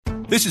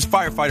This is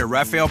firefighter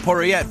Raphael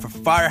Porriette for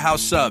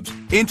Firehouse Subs.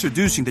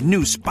 Introducing the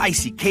new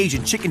spicy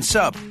Cajun chicken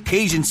sub.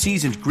 Cajun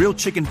seasoned grilled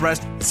chicken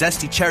breast,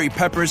 zesty cherry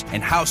peppers,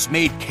 and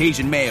house-made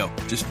Cajun mayo.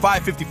 Just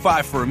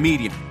 $5.55 for a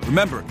medium.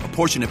 Remember, a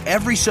portion of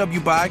every sub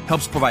you buy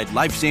helps provide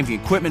life-saving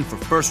equipment for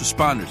first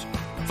responders.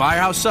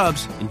 Firehouse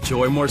Subs.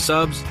 Enjoy more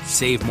subs,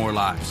 save more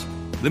lives.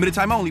 Limited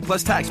time only,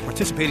 plus tax.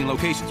 Participating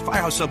locations.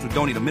 Firehouse Subs would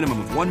donate a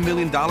minimum of $1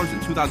 million in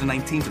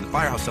 2019 to the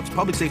Firehouse Subs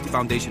Public Safety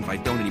Foundation by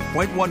donating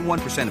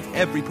 0.11% of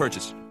every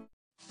purchase.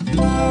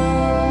 Feral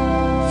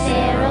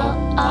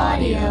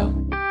Audio.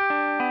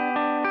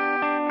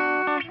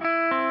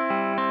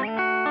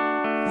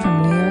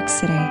 From New York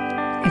City,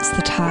 it's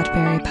the Todd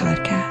Barry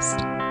Podcast.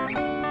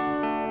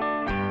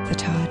 The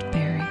Todd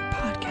Barry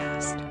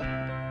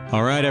Podcast.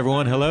 All right,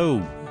 everyone.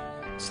 Hello.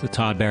 It's the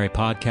Todd Barry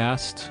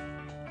Podcast.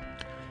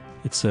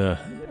 It's a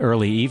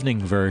early evening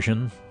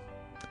version,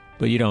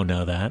 but you don't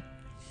know that.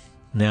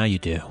 Now you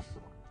do.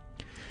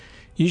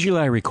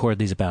 Usually I record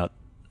these about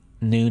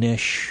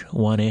noonish,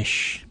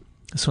 1-ish.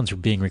 This one's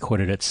being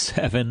recorded at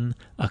 7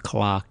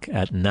 o'clock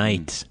at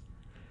night.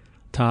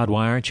 Todd,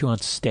 why aren't you on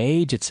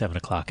stage at 7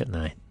 o'clock at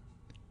night?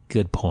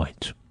 Good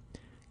point.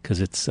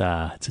 Because it's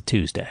a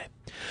Tuesday.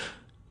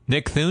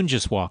 Nick Thune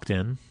just walked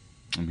in.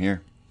 I'm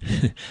here.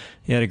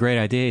 He had a great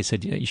idea. He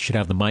said you should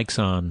have the mics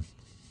on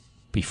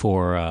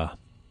before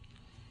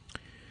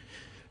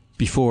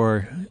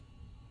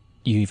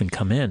you even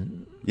come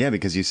in. Yeah,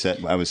 because you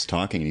said, I was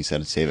talking and you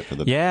said save it for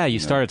the... Yeah, you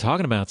started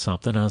talking about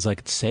something. I was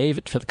like, save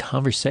it for the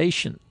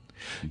conversation.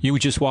 You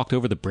just walked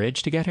over the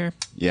bridge to get here?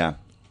 Yeah.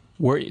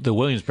 The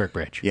Williamsburg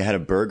Bridge. You had a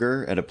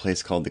burger at a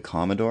place called the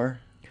Commodore.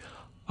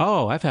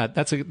 Oh, I've had...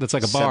 That's like a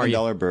bar.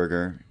 $7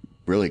 burger.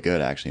 Really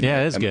good, actually.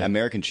 Yeah, it's good.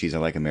 American cheese. I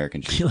like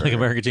American cheese. You like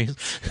American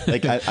cheese?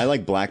 Like I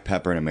like black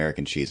pepper and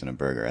American cheese in a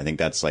burger. I think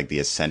that's like the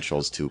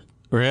essentials to...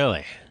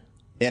 Really?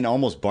 And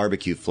almost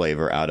barbecue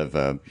flavor out of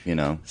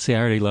See, I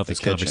already love this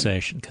kitchen.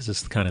 Conversation because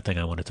it's the kind of thing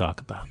I want to talk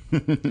about.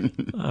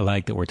 I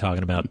like that we're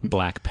talking about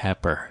black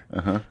pepper.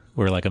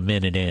 We're like a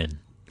minute in,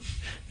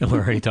 and we're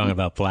already talking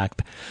about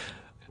black.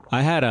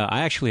 I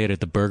actually ate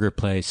at the burger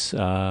place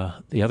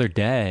the other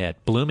day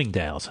at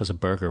Bloomingdale's. Has a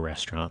burger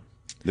restaurant.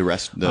 I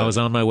was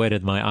on my way to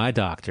my eye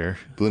doctor.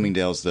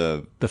 Bloomingdale's,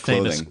 the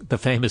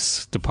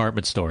famous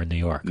department store in New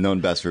York.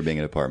 Known best for being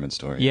a department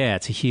store. Yeah,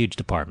 it's a huge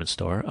department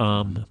store.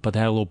 But they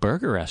had a little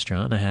burger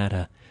restaurant. I had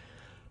a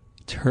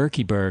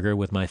turkey burger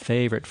with my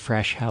favorite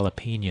fresh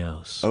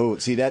jalapenos. Oh,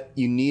 see that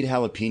you need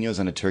jalapenos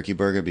on a turkey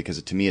burger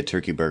because to me a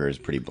turkey burger is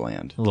pretty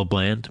bland. A little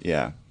bland?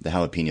 Yeah, the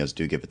jalapenos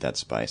do give it that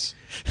spice.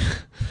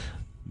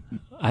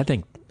 I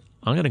think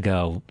I'm going to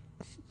go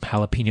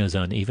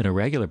jalapenos on even a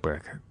regular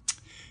burger.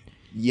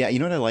 Yeah, you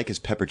know what I like is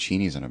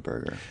pepperoncinis on a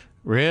burger.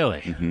 Really?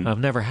 Mm-hmm. I've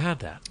never had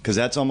that. Because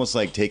that's almost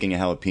like taking a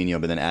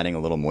jalapeno but then adding a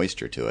little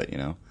moisture to it, you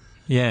know?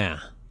 Yeah.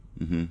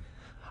 Mm-hmm.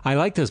 I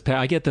like those.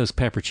 I get those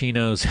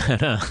pepperoncinos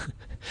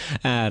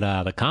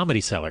at the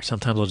Comedy Cellar.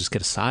 Sometimes I'll just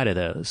get a side of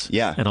those.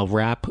 Yeah. And I'll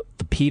wrap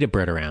the pita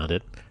bread around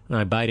it, and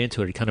I bite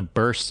into it. It kind of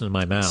bursts in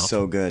my mouth.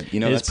 So good. You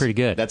know, it's pretty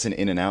good. That's an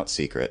In-N-Out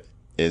secret.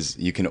 Is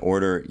you can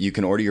order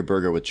your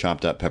burger with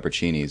chopped up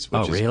pepperoncinis,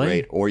 which is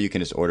great, or you can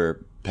just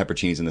order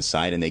pepperoncinis on the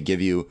side, and they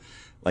give you,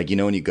 like, you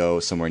know, when you go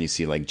somewhere and you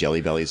see like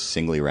Jelly Bellies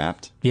singly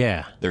wrapped.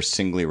 Yeah, they're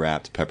singly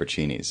wrapped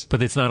pepperoncinis.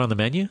 But it's not on the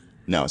menu.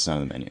 No, it's not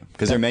on the menu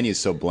because their menu is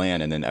so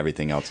bland, and then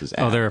everything else is.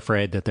 Oh, they're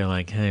afraid that they're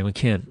like, hey, we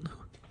can't.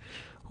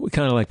 We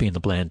kind of like being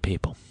the bland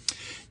people.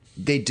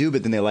 They do,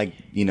 but then they like,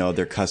 you know,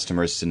 their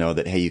customers to know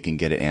that, hey, you can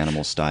get it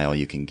animal style,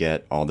 you can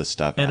get all this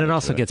stuff, and it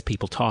also gets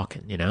people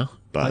talking, you know.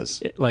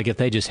 Buzz. Like if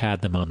they just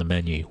had them on the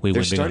menu,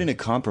 they're starting to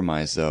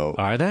compromise, though.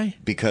 Are they?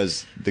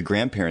 Because the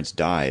grandparents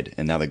died,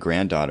 and now the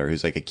granddaughter,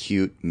 who's like a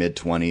cute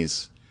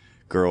mid-20s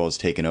girl, is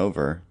taken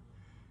over.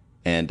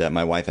 And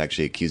my wife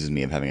actually accuses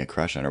me of having a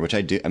crush on her, which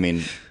I do. I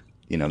mean,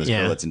 you know, this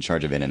girl that's in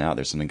charge of In-N-Out,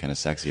 there's something kind of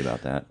sexy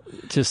about that.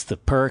 Just the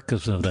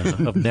perks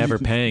of never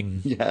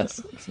paying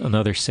yes.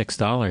 another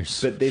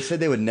 $6. But they said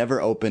they would never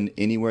open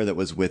anywhere that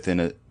was with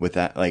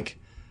that, like,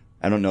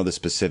 I don't know the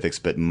specifics,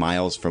 but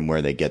miles from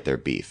where they get their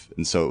beef.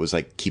 And so it was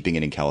like keeping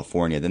it in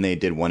California. Then they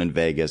did one in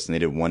Vegas, and they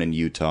did one in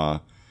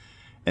Utah.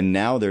 And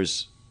now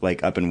there's,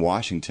 like, up in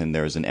Washington,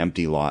 there's an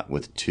empty lot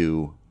with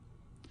 2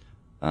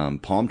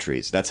 palm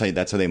trees. That's how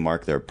they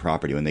mark their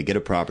property. When they get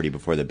a property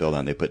before they build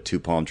on, they put 2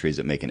 palm trees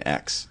that make an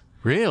X.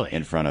 Really?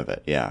 In front of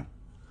it, yeah.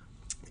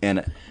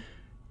 And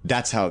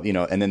that's how, you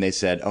know, and then they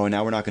said, oh,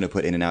 now we're not going to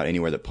put In-N-Out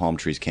anywhere that palm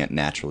trees can't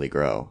naturally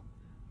grow.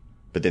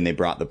 But then they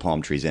brought the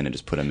palm trees in and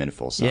just put them in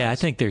full size. Yeah, I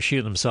think they're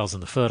shooting themselves in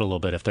the foot a little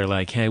bit if they're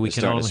like, hey,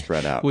 can only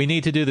spread out. We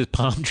need to do this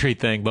palm tree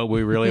thing, but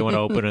we really want to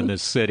open in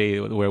this city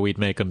where we'd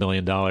make $1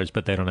 million,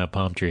 but they don't have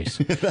palm trees.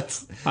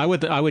 I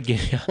would be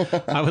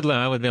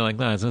like,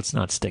 no, let's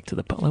not stick to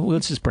the palm.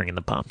 Let's just bring in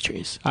the palm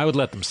trees. I would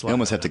let them slide. You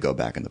almost have to go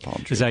back in the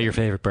palm trees. Is that your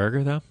favorite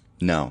burger, though?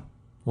 No.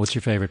 What's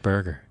your favorite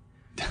burger?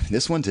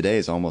 This one today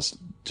is almost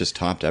just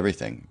topped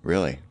everything,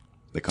 really.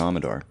 the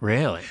Commodore.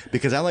 Really?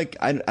 Because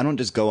I don't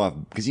just go off,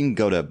 because you can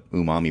go to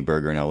Umami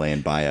Burger in LA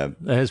and buy a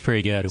That is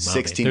pretty good.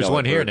 Umami. $16 There's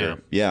one here burger. now.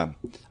 Yeah.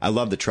 I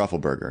love the truffle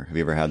burger. Have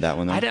you ever had that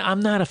one though? I'm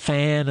not a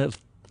fan of.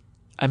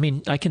 I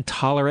mean, I can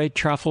tolerate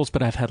truffles,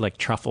 but I've had like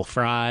truffle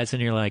fries,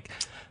 and you're like,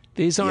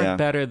 these aren't Yeah.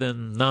 better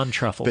than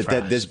non-truffle But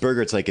fries. this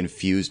burger, it's like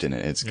infused in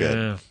it. It's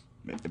good.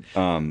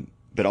 Yeah.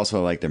 But also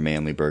I like their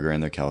manly burger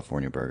and their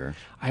California burger.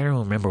 I don't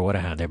remember what I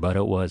had there, but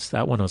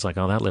that one was like,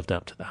 oh, that lived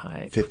up to the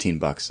hype.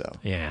 $15 though.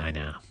 Yeah, I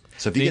know.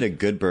 So if you get a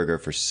good burger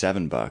for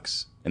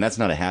 $7, and that's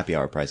not a happy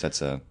hour price,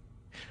 that's a.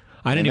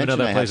 I didn't even know mentioned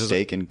that I place have was.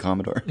 steak in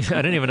Commodore. I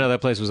didn't even know that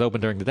place was open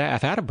during the day.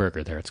 I've had a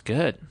burger there. It's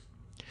good.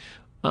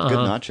 Good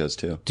nachos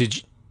too.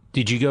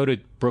 Did you go to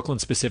Brooklyn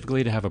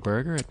specifically to have a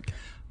burger?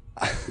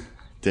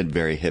 Did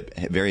very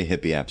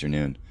hippie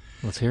afternoon.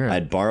 Let's hear it.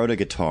 I'd borrowed a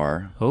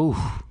guitar.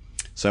 Oh,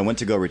 So I went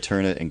to go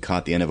return it and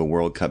caught the end of a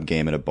World Cup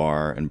game at a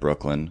bar in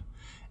Brooklyn,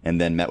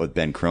 and then met with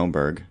Ben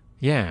Kronberg,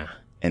 yeah.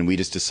 and we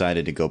just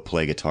decided to go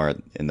play guitar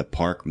in the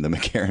park, the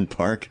McCarran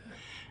Park.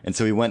 And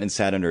so we went and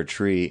sat under a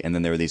tree, and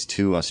then there were these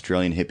two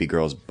Australian hippie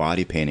girls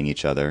body painting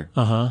each other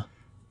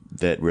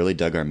that really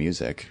dug our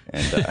music.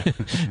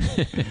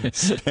 And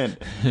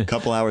spent a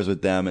couple hours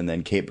with them, and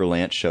then Kate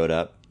Berlant showed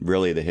up.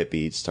 Really, the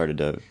hippie started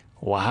to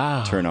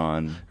Wow. turn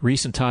on.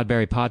 Recent Todd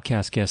Berry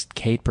podcast guest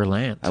Kate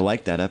Berlant. I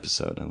liked that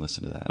episode. I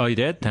listened to that. Oh, you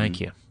did? Thank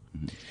you.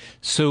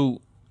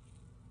 So,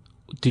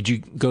 did you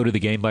go to the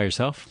game by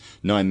yourself?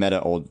 No, I met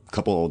a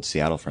couple old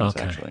Seattle friends,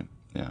 Okay. actually.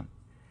 Yeah.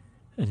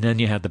 And then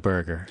you had the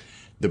burger.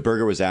 The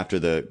burger was after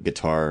the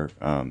guitar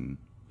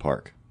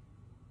park.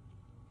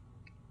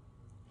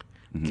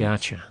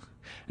 Gotcha.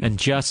 And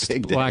just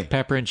Big day. black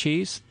pepper and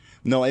cheese?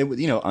 No,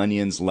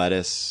 onions,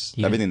 lettuce,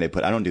 everything they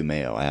put. I don't do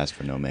mayo. I asked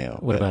for no mayo.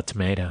 What but- about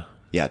tomato?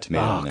 Yeah,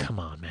 tomato Oh, in there. come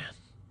on, man.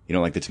 You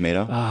don't like the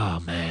tomato? Oh,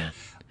 man.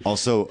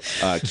 Also,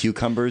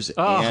 cucumbers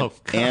Oh,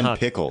 and God.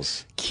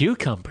 pickles.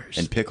 Cucumbers.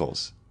 And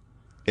pickles.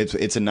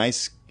 It's a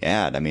nice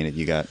ad. I mean,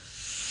 you got...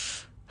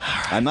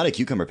 I'm not a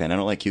cucumber fan. I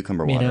don't like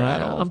cucumber water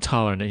at all. I'm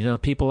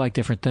tolerant. People like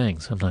different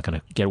things. I'm not going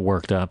to get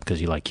worked up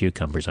because you like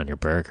cucumbers on your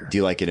burger. Do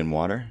you like it in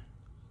water?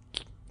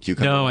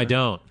 Cucumber No, I water?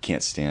 don't.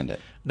 Can't stand it.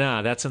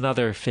 Nah, that's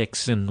another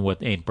fix in what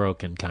ain't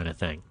broken kind of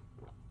thing.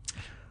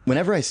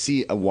 Whenever I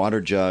see a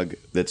water jug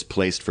that's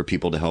placed for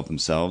people to help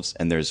themselves,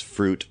 and there's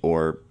fruit,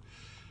 or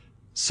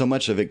so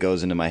much of it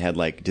goes into my head,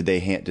 like, did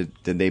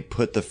they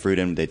put the fruit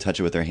in? Did they touch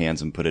it with their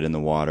hands and put it in the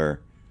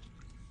water?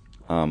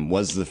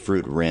 Was the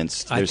fruit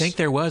rinsed? I think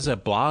there was a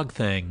blog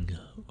thing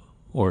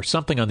or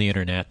something on the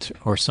internet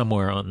or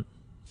somewhere on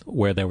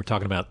where they were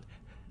talking about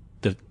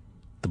the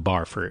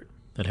bar fruit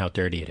and how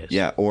dirty it is.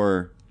 Yeah,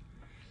 or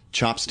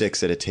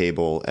chopsticks at a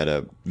table at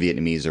a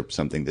Vietnamese or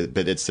something,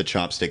 but it's the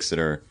chopsticks that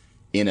are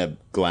in a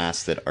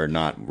glass that are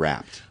not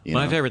wrapped.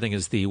 My favorite thing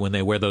is when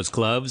they wear those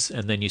gloves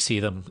and then you see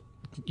them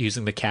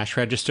using the cash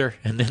register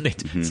and then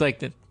it's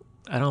like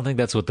I don't think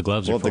that's what the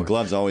gloves Well, are if for. the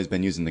glove's always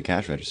been using the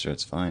cash register,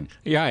 it's fine.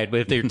 Yeah, right,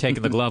 but if they're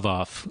taking the glove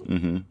off.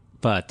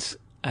 But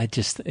I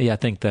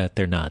think that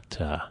they're not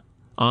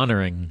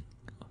honoring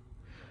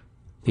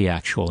the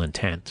actual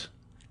intent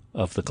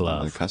of the They're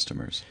glove.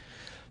 customers.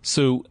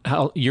 So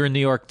you're in New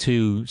York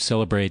to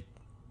celebrate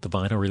the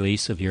vinyl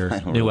release of your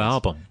Vinyl new release.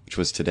 album. Which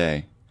was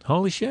today.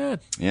 Holy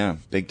shit. Yeah,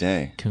 big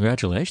day.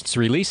 Congratulations.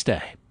 Release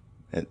day.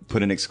 It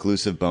put an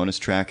exclusive bonus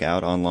track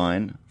out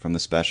online from the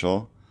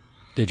special.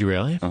 Did you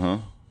really?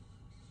 I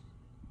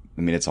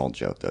mean, it's all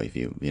joke though. If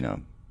you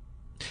know,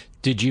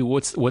 Did you?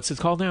 What's it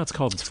called now? It's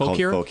called Folk called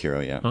Hero? Folk Hero.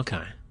 Yeah,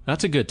 Okay.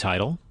 That's a good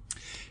title.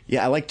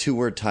 yeah. I like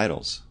 2-word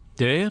titles.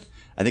 Do you?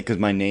 I think because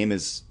my name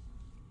it's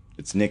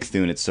Nick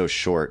Thune. It's so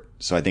short,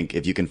 so I think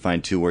if you can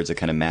find 2 words that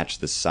kind of match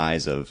the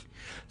size of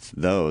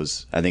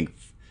those, I think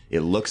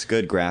it looks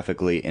good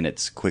graphically and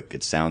it's quick.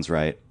 It sounds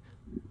right.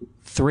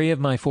 3 of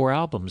my 4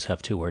 albums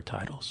have 2-word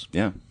titles.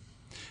 Yeah,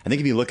 I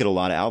think if you look at a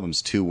lot of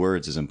albums, 2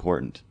 words is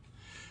important.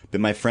 But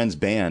my friend's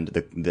band,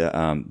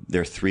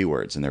 they're 3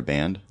 words in their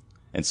band,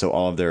 and so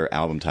all of their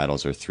album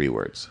titles are 3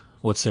 words.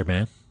 What's their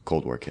band?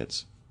 Cold War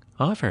Kids.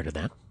 Oh, I've heard of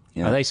that.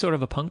 Yeah. Are they sort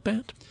of a punk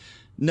band?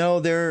 No,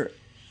 they're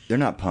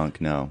not punk.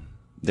 No,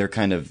 they're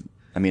kind of.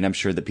 I mean, I'm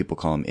sure that people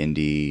call them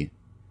indie.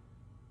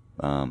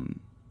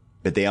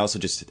 But they also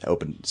just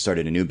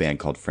started a new band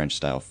called French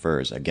Style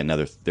Furs. Again,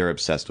 they're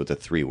obsessed with the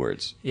 3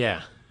 words.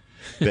 Yeah.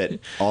 But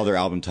all their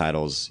album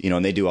titles,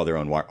 and they do all their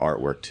own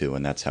artwork too,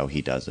 and that's how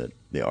he does it.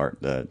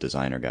 The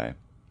designer guy.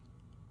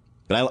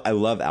 But I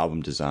love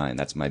album design.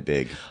 That's my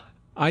big.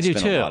 I do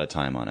spend too. a lot of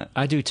time on it.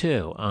 I do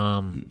too.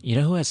 You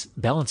know who has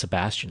Bell and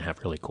Sebastian have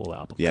really cool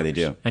albums? Yeah, they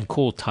do. And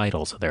cool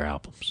titles of their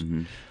albums.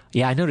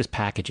 Yeah, I noticed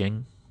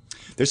packaging.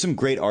 There's some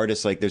great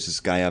artists. Like there's this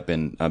guy up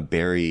in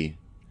Barry.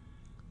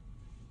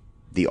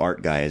 The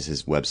Art Guy is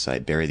his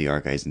website. Barry the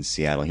Art Guy is in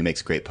Seattle. He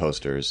makes great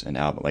posters and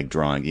album like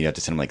drawing. You have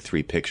to send him like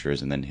 3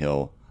 pictures, and then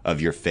of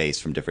your face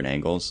from different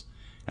angles,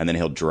 and then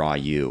he'll draw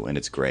you, and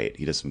it's great.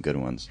 He does some good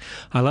ones.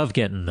 I love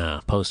getting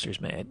posters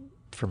made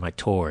for my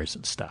tours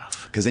and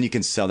stuff. Because then you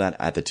can sell that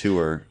at the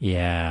tour.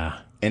 Yeah,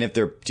 And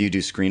do you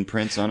do screen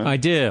prints on them? I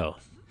do.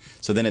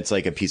 So then it's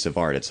like a piece of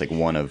art. It's like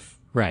one of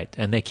Right,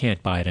 and they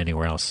can't buy it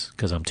anywhere else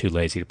because I'm too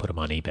lazy to put them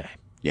on eBay.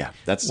 Yeah,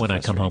 that's When I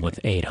come home with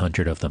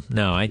 800 of them.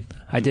 No,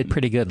 I did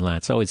pretty good in that.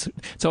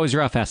 It's always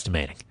rough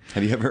estimating.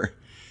 Have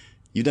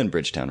you've done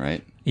Bridgetown,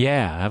 right?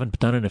 Yeah, I haven't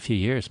done it in a few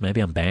years. Maybe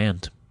I'm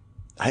banned.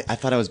 I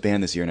thought I was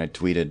banned this year, and I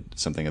tweeted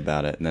something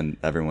about it, and then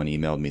everyone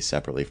emailed me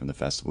separately from the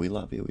festival. We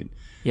love you.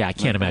 Yeah, I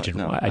can't imagine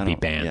why I'd be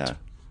banned. Yeah,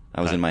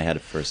 I was in my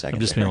head for a second.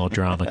 I'm just being a little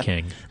drama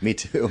king. Me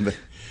too.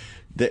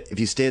 But if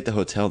you stay at the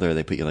hotel there,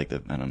 they put you like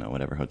I don't know,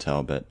 whatever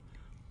hotel, but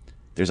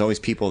there's always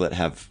people that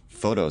have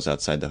photos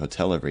outside the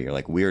hotel every year,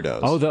 like weirdos.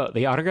 Oh,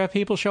 the autograph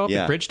people show up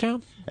at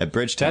Bridgetown? At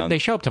Bridgetown. They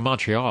show up to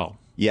Montreal.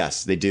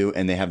 Yes, they do,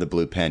 and they have the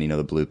blue pen. You know,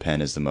 the blue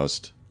pen is the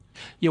most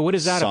Yeah, what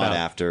is that sought about?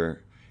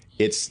 after.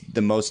 It's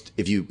the most,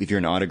 if you're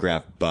an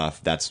autograph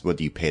buff, that's what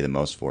you pay the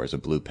most for, is a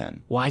blue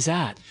pen. Why is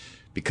that?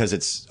 Because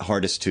it's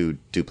hardest to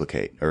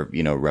duplicate or,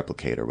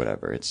 replicate or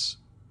whatever. It's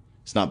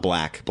not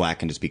black. Black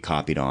can just be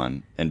copied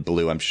on. And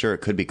blue, I'm sure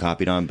it could be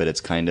copied on, but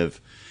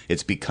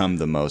it's become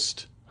the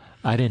most.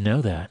 I didn't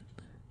know that.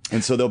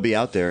 And so they'll be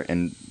out there,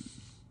 and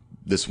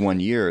this one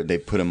year they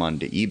put them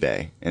onto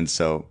eBay. And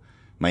so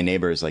my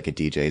neighbor is like a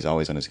DJ. He's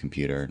always on his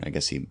computer. I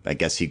guess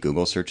he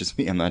Google searches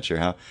me. I'm not sure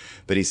how,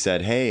 but he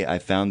said, "Hey, I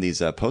found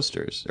these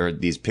posters or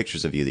these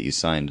pictures of you that you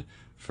signed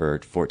for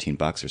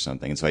 $14 or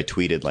something." And so I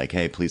tweeted like,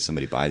 "Hey, please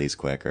somebody buy these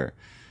quick or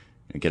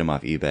get them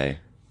off eBay."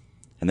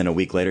 And then a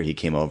week later, he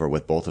came over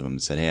with both of them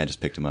and said, "Hey, I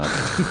just picked them up."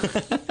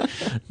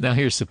 Now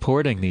you're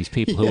supporting these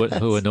people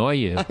who annoy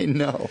you. I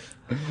know.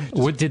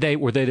 Were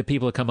they the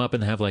people that come up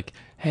and have like,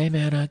 "Hey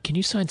man, can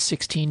you sign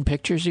 16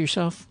 pictures of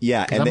yourself?"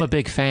 Yeah, 'Cause I'm a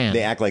big fan.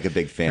 They act like a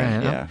big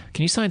fan. Right, yeah.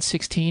 Can you sign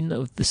 16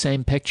 of the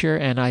same picture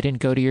and I didn't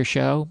go to your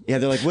show? Yeah,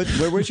 they're like,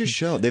 where's your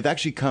show? They've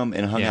actually come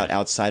and hung out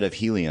outside of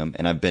Helium,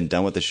 and I've been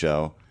done with the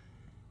show.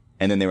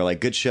 And then they were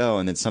like, "Good show,"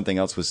 and then something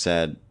else was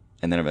said,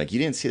 and then I'm like, "You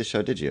didn't see the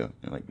show, did you?" And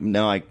I'm like,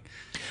 "No, I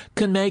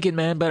couldn't make it,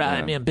 man, but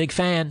I'm a big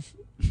fan.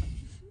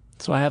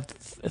 So I have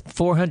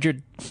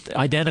 400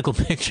 identical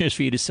pictures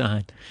for you to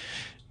sign."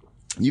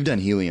 You've done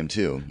Helium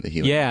too. The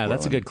Helium. Yeah,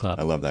 that's a Portland. good club.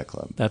 I love that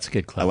club. That's a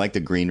good club. I like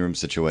the green room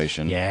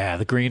situation. Yeah,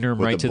 the green room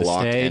with right the to the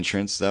blocked stage.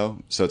 entrance though,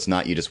 so it's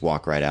not you just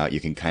walk right out. You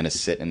can kind of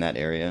sit in that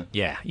area.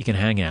 Yeah, you can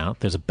hang out.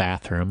 There's a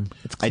bathroom.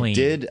 It's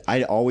clean.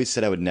 I always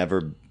said I would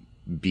never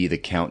be the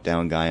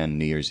countdown guy on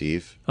New Year's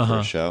Eve for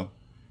a show,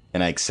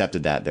 and I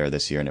accepted that there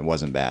this year, and it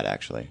wasn't bad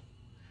actually.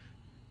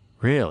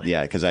 Really?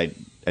 Yeah, because I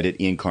did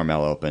Ian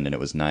Carmel open, and it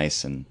was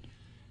nice and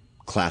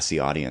classy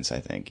audience. I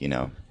think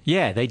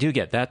Yeah, they do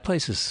get that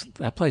place.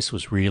 That place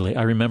was really.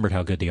 I remembered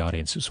how good the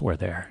audiences were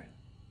there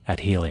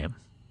at Helium.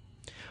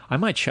 I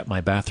might shut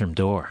my bathroom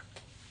door.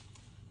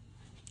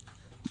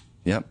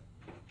 Yep.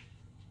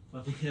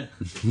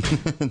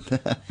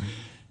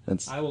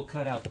 I will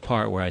cut out the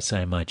part where I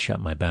say I might shut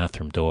my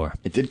bathroom door.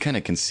 It did kind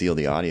of conceal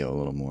the audio a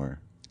little more.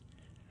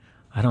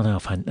 I don't know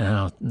if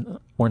no,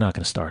 we're not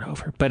going to start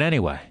over. But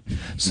anyway,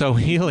 so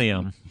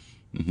Helium.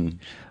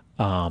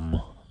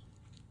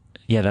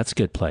 Yeah, that's a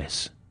good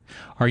place.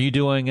 Are you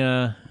doing?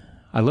 I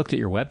looked at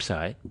your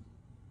website.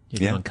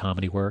 You're doing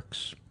Comedy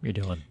Works. You're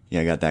doing.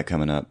 Yeah, I got that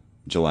coming up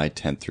July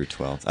 10th through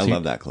 12th. I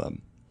love that club.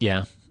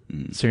 Yeah.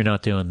 So you're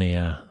not doing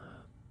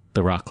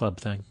the rock club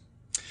thing?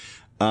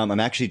 I'm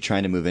actually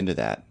trying to move into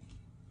that.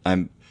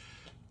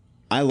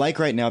 I like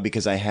right now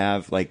because I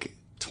have like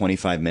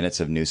 25 minutes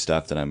of new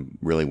stuff that I'm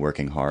really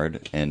working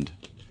hard, and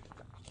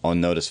I'll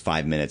notice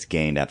 5 minutes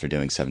gained after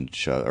doing 7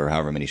 shows or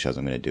however many shows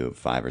I'm going to do,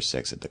 5 or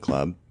 6 at the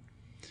club.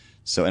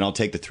 So, and I'll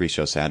take the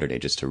 3-show Saturday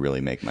just to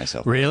really make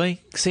myself.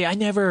 Really? See,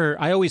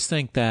 I always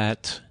think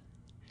that,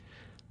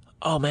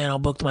 oh man, I'll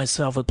book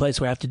myself a place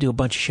where I have to do a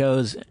bunch of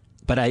shows,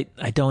 but I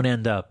don't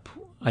end up,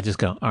 I just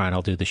go, all right,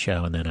 I'll do the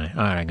show. And then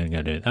I'm going to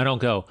go do it. I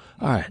don't go,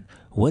 all right,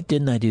 what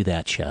didn't I do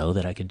that show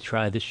that I could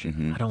try this show?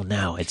 I don't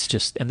know. It's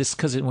just, and this,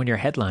 because when you're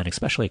headlining,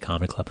 especially a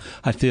comedy club,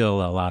 I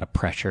feel a lot of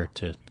pressure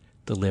to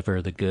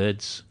deliver the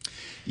goods.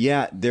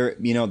 Yeah,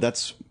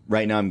 that's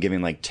right now I'm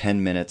giving like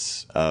 10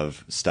 minutes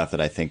of stuff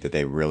that I think that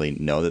they really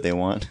know that they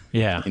want.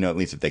 Yeah. At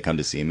least if they come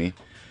to see me.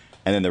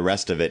 And then the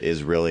rest of it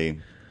is really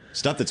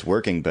stuff that's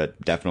working, but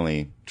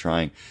definitely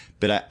trying.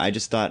 But I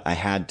just thought I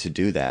had to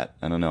do that.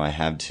 I don't know. I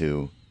have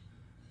to.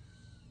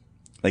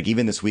 Like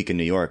even this week in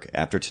New York,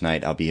 after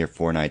tonight, I'll be here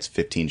 4 nights,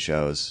 15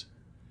 shows.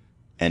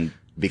 And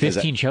because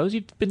 15 shows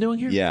you've been doing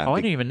here? Yeah. Oh, I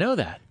didn't even know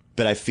that.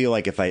 But I feel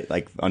like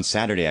on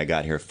Saturday, I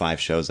got here 5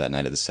 shows that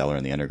night at the Cellar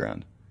in the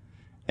Underground.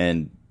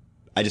 And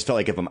I just felt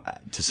like if I'm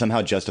to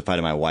somehow justify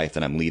to my wife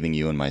that I'm leaving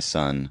you and my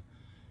son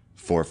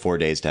for 4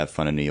 days to have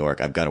fun in New York,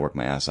 I've got to work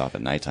my ass off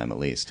at nighttime at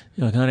least.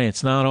 You're like, honey,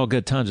 it's not all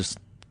good times. It's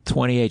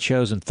 28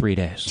 shows in 3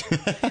 days.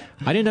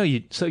 I didn't know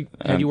you. So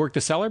had you worked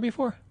the Cellar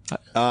before?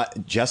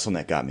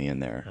 Jesselnet got me in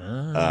there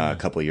a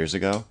couple of years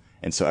ago.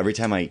 And so every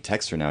time I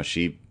text her now,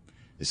 she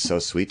is so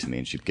sweet to me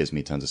and she gives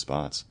me tons of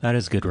spots. That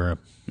is a good room.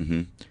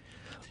 Mm-hmm.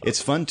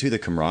 It's fun too, the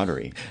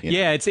camaraderie.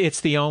 Yeah, it's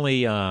the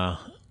only,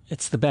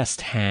 it's the best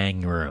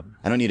hang room.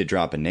 I don't need to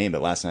drop a name,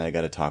 but last night I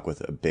got to talk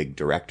with a big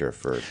director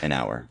for an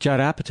hour.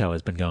 Judd Apatow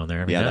has been going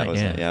there every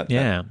night.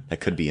 That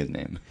could be his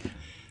name.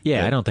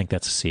 Yeah, But I don't think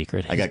that's a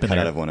secret. I He's got been cut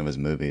there. out of one of his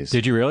movies.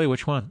 Did you really?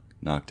 Which one?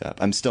 Knocked Up.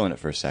 I'm still in it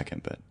for a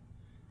second, but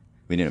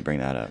we didn't bring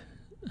that up.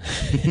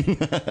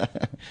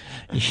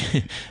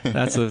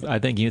 I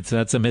think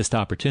that's a missed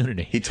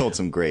opportunity. He told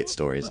some great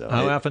stories, though.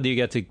 How often do you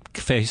get to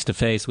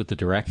face with the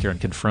director and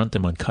confront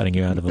him on cutting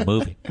you out of a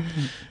movie?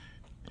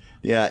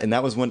 Yeah, and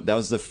that was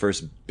the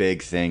first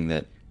big thing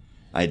that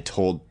I had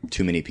told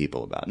too many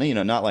people about.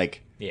 Not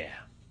like Yeah.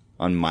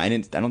 on mine.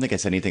 I don't think I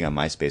said anything on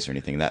MySpace or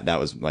anything. That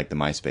was like the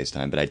MySpace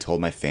time. But I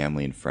told my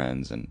family and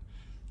friends, and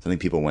I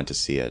think people went to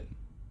see it.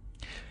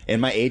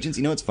 And my agents,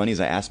 what's funny is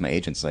I asked my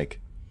agents, like,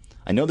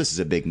 I know this is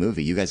a big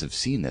movie. You guys have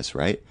seen this,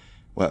 right?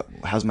 Well,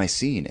 how's my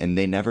scene? And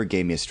they never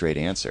gave me a straight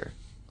answer.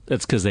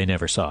 That's because they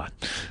never saw it.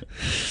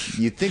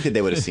 You'd think that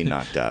they would have seen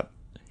Knocked Up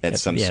at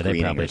some Yeah, they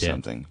screening probably or did.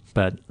 something.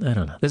 But I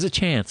don't know. There's a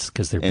chance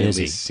because they're And at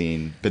busy. least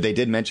seen. But they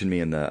did mention me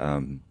in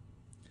the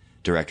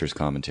director's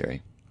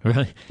commentary.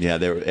 Really? Yeah,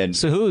 they were. And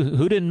So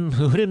who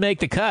didn't make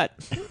the cut?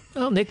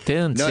 Well, Nick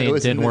didn't. No, say it it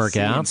was in didn't this work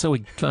scene. out, so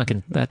we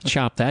fucking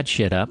chopped that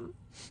shit up.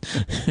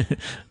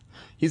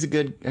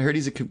 I heard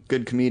he's a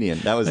good comedian.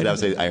 That was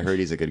I heard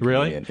he's a good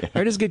Really? comedian.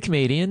 Heard he's a good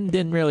comedian.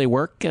 Didn't really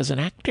work as an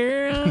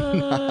actor.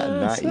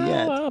 Not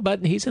yet.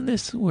 But he's in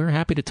this. We're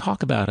happy to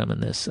talk about him in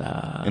this.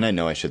 And I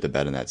know I shit the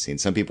bed in that scene.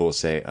 Some people will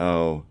say,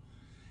 "Oh,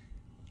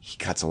 he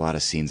cuts a lot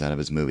of scenes out of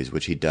his movies,"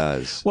 which he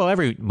does. Well,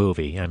 every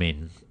movie. I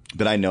mean,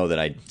 But I know that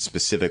I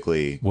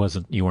specifically,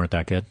 you weren't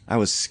that good? I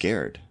was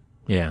scared.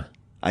 Yeah.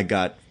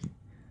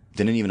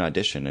 Didn't even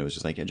audition. It was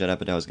just like, yeah, Judd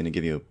Apatow was going to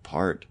give you a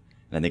part.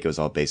 And I think it was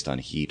all based on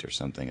Heat or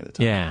something at the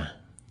time. Yeah.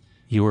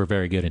 You were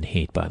very good in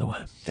Heat, by the way.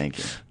 Thank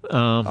you.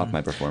 Off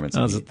my performance. That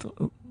in was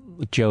Heat.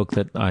 a joke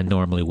that I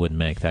normally wouldn't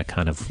make, that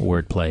kind of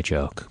wordplay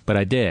joke. But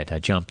I did. I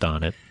jumped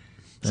on it.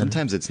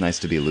 Sometimes it's nice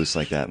to be loose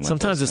like that. And let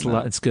Sometimes those come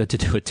out. it's good to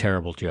do a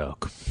terrible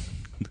joke.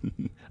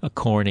 A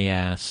corny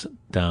ass,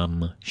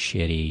 dumb,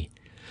 shitty.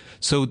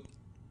 So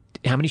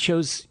how many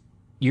shows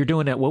you're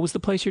doing at, what was the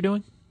place you're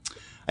doing?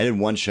 I did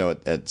one show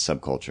at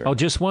Subculture. Oh,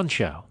 just one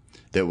show.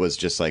 That was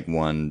just like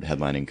one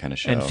headlining kind of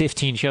show. And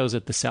 15 shows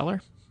at the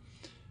Cellar?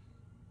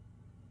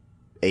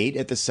 8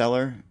 at the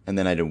Cellar, and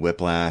then I did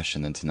Whiplash,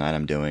 and then tonight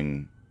I'm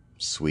doing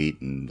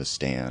Sweet and The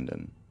Stand,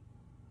 and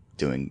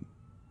doing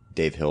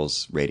Dave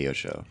Hill's radio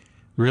show.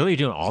 Really? You're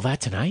doing all that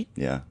tonight?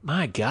 Yeah,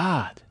 My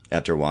God.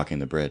 after walking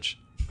the bridge.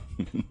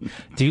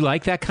 Do you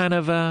like that kind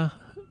of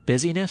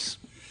busyness?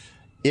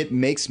 It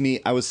makes me.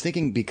 I was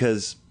thinking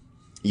because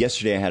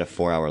yesterday I had a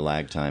 4-hour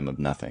lag time of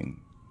nothing,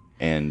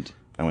 and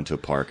I went to a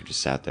park and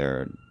just sat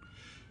there.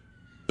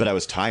 But I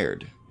was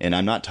tired, and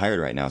I'm not tired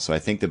right now. So I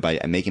think that by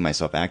making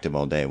myself active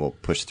all day, we'll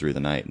push through the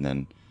night, and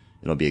then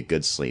it'll be a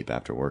good sleep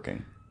after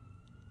working.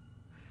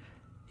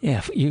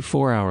 Yeah, you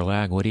 4-hour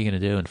lag. What are you going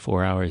to do in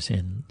 4 hours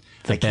in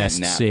the I can't best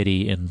nap.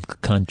 city in the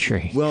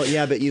country? Well,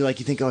 yeah, but you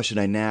think, oh, should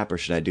I nap or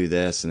should I do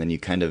this? And then you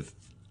kind of,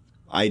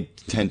 I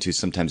tend to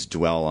sometimes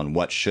dwell on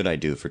what should I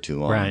do for too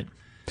long. Right.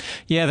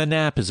 Yeah, the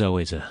nap is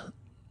always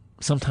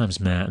sometimes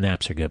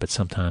naps are good, but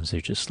sometimes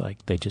they're just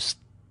like, they just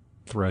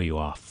throw you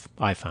off,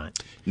 I find.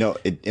 No,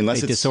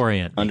 unless They it's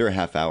disorient me. under a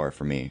half hour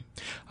for me.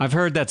 I've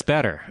heard that's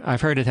better.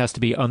 I've heard it has to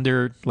be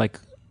under, like,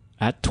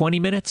 at 20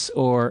 minutes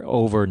or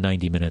over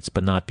 90 minutes,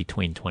 but not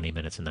between 20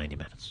 minutes and 90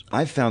 minutes.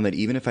 I've found that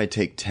even if I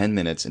take 10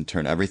 minutes and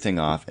turn everything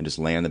off and just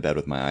lay on the bed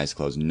with my eyes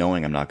closed,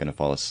 knowing I'm not going to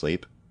fall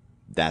asleep,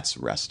 that's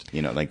rest.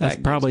 Like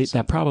That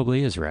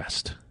probably is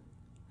rest.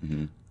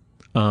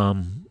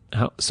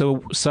 So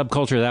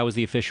Subculture, that was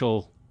the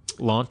official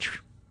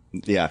launch.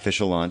 Yeah,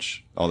 official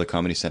launch. All the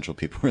Comedy Central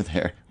people were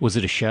there. Was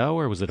it a show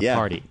or was it a Yeah,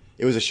 party?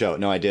 It was a show.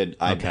 No, I did.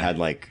 I Okay. had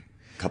like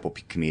a couple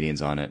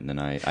comedians on it, and then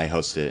I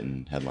hosted it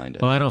and headlined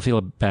it. Well, I don't feel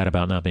bad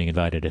about not being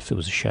invited if it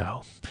was a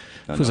show.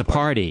 If it was a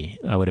party,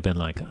 I would have been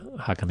like,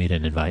 how come you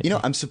didn't invite me?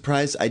 I'm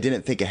surprised I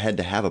didn't think ahead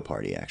to have a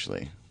party,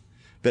 actually.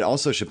 But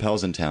also,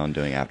 Chappelle's in town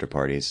doing after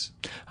parties.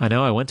 I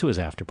know, I went to his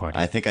after party.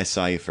 I think I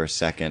saw you for a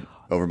second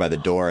over by the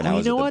door, and Oh, I you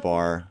was at know the what?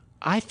 bar.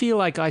 I feel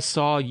like I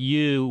saw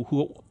you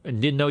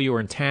and didn't know you were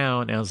in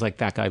town, and I was like,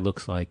 that guy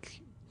looks like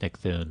Nick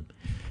Thune.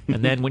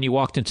 And then when you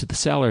walked into the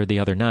Cellar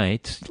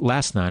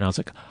last night, I was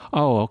like,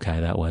 oh, okay,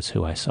 that was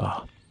who I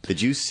saw.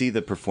 Did you see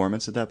the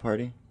performance at that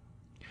party?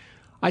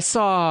 I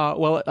saw,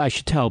 well, I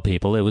should tell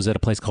people, it was at a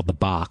place called The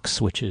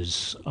Box, which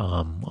is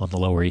on the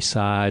Lower East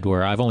Side,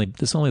 where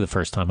this is only the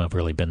first time I've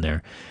really been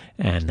there.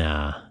 And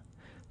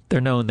they're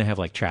known, they have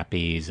like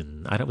trapeze,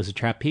 and was it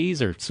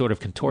trapeze or sort of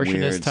contortionist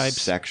Weird,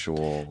 types?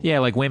 sexual. Yeah,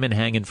 like women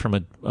hanging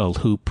from a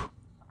hoop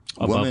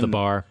above Woman the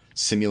bar.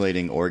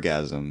 simulating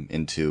orgasm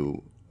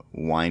into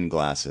wine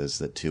glasses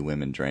that 2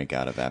 women drank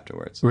out of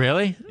afterwards.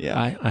 Really?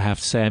 Yeah. I have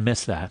to say I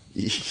missed that.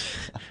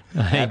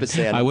 I have to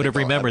say, I don't would have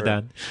think I'll remembered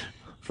ever that.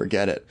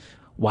 Forget it.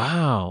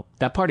 Wow.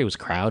 That party was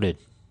crowded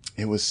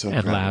It was so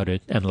and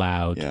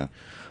loud. Yeah.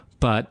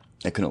 But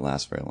It couldn't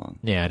last very long.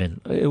 yeah,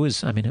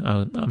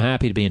 I'm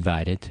happy to be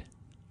invited.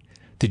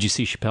 Did you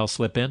see Chappelle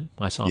slip in?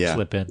 I saw him Yeah.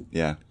 slip in.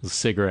 Yeah. With a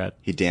cigarette.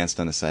 He danced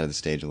on the side of the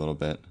stage a little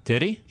bit.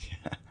 Did he?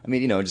 I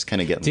mean, just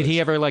kind of getting Did loose. he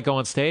ever go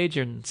on stage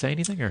and say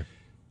anything or?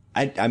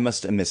 I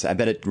must have missed it. I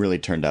bet it really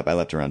turned up. I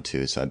left around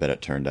 2, so I bet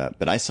it turned up.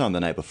 But I saw him the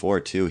night before,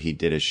 too. He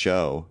did his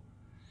show.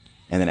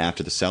 And then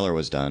after the Cellar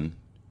was done,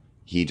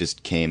 he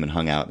just came and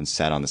hung out and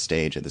sat on the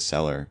stage at the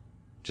Cellar,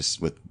 just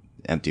with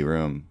empty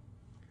room.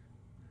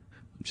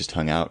 Just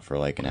hung out for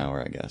like an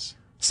hour, I guess.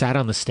 Sat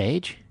on the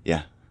stage?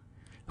 Yeah.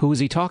 Who was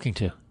he talking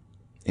to?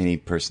 Any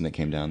person that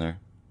came down there.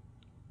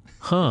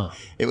 Huh.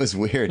 It was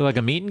weird. Like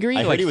a meet and greet?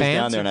 I heard like he was fans?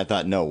 down there, and I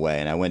thought, no way.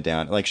 And I went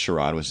down, like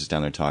Sherrod was just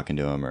down there talking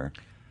to him, or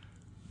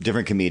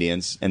different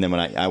comedians. And then when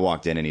I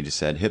walked in, and he just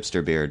said,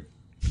 hipster beard.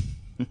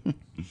 I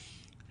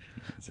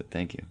said,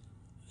 thank you.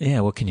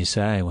 Yeah, what can you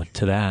say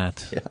to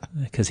that? Yeah.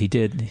 Because he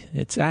did.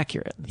 It's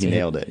accurate. He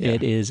nailed it. Yeah.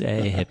 It is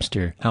a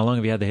hipster. How long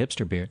have you had the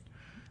hipster beard?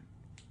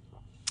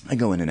 I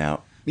go in and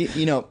out.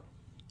 You know,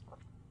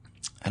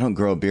 I don't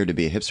grow a beard to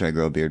be a hipster. I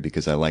grow a beard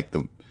because I like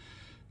the,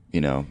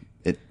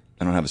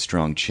 I don't have a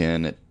strong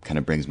chin. It kind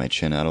of brings my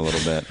chin out a little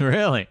bit.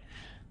 Really?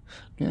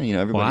 Yeah,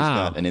 everybody's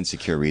Wow. got an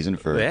insecure reason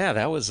for Yeah,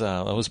 that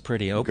was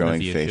pretty open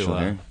growing of you. facial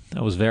hair.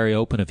 That was very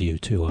open of you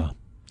to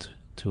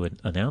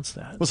announce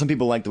that. Well, some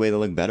people like the way they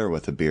look better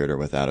with a beard or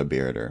without a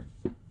beard. Or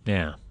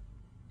Yeah.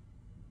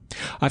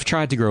 I've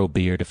tried to grow a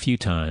beard a few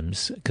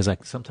times because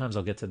sometimes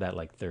I'll get to that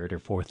like 3rd or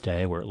 4th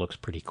day where it looks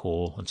pretty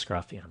cool and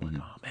scruffy. And I'm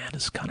like, oh man,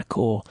 this is kind of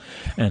cool.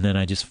 And then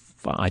I just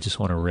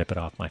want to rip it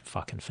off my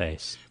fucking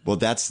face. Well,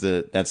 that's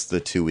the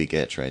 2-week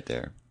itch right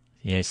there.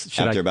 Yes.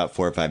 After about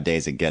 4 or 5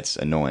 days, it gets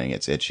annoying.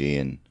 It's itchy,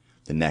 and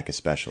the neck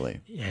especially.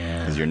 Yeah.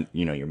 Because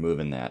you're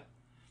moving that.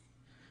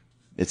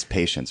 It's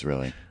patience,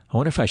 really. I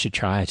wonder if I should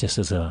try it just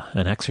as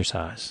an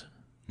exercise.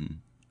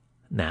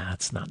 Nah,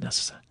 it's not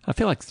necessary. I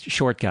feel like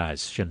short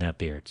guys shouldn't have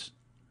beards.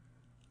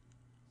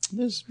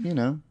 There's,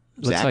 Looks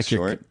Zach's like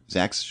you're- short.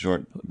 Zach's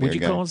short. Would beard you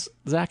guy. call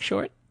Zach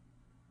short?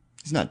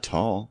 He's not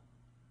tall.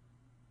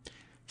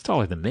 He's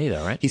taller than me,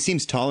 though, right? He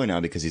seems taller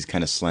now because he's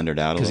kind of slendered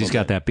out a little Because he's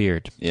got that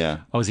beard. Yeah.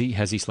 Oh,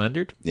 has he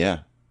slendered? Yeah.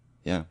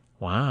 Yeah.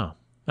 Wow.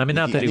 I mean,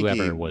 not that I think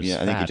whoever was. Yeah,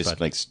 I think he fat, just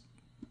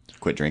but,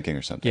 quit drinking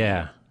or something.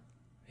 Yeah.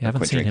 I haven't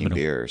Quit seen him drinking in a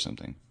beer or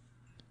something.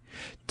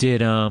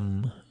 Did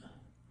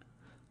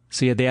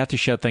so yeah, the after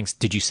show things.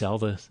 Did you sell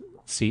the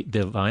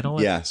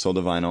vinyl? Yeah, sold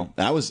a vinyl.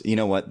 That was, you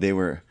know what? They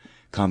were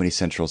Comedy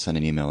Central sent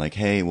an email like,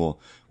 "Hey, we'll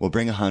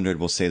bring 100.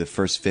 We'll say the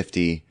first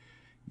 50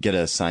 get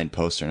a signed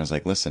poster." And I was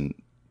like, "Listen,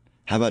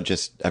 how about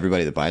just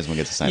everybody that buys one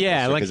gets a signed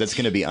Yeah, poster? like- Because it's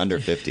going to be under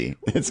 50.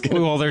 It's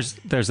gonna, Well, there's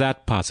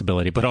that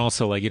possibility, but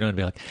also like you don't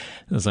be like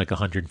there's like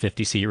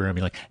 150 seat room.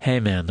 You're like, hey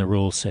man, the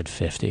rules said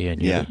 50,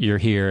 and you're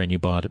here and you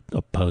bought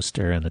a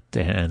poster and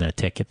a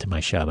ticket to my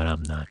show, but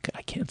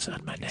I can't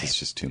sign my name. it's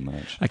just too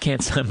much. I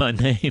can't sign my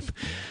name.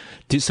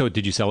 So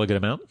did you sell a good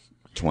amount?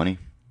 20.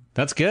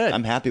 That's good.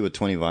 I'm happy with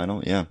 20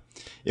 vinyl. Yeah.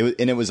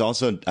 It was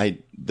also,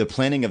 the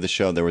planning of the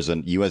show, there was a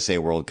USA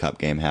World Cup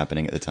game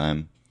happening at the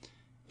time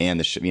and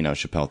the,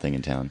 Chappelle thing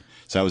in town.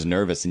 So I was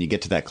nervous, and you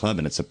get to that club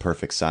and it's a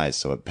perfect size.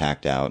 So it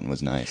packed out and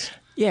was nice.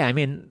 Yeah. I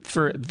mean,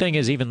 the thing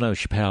is, even though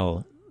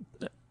Chappelle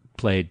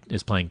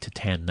is playing to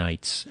 10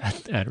 nights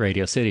at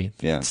Radio City,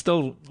 Yeah.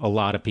 still a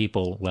lot of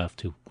people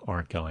left who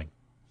aren't going,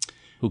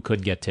 who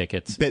couldn't get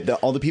tickets. But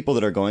all the people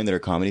that are going that are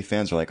comedy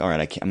fans are like, all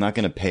right, I'm not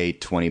going to pay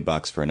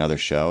 $20 for another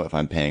show if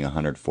I'm paying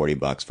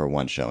 $140 for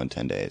one show in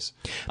 10 days.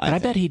 But I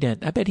bet he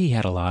didn't. I bet he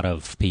had a lot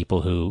of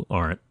people who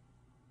aren't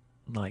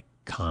like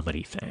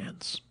comedy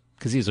fans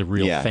because he's a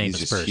real famous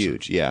he's just person.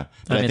 huge. Yeah.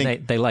 But I mean,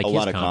 think they like a his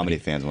lot of comedy comedy.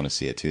 fans want to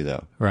see it too,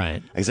 though.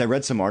 Right. Because I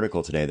read some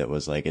article today that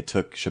was like, it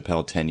took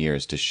Chappelle 10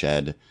 years to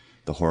shed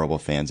the horrible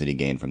fans that he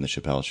gained from the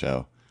Chappelle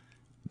show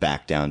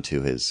back down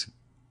to his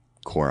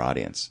core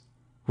audience.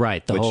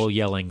 Right. The whole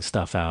yelling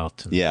stuff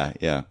out. And, Yeah,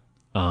 yeah.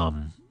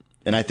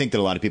 And I think that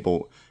a lot of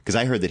people, because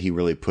I heard that he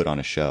really put on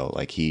a show.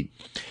 Like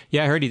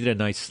yeah, I heard he did a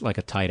nice, like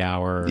a tight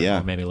hour, Yeah.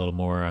 or maybe a little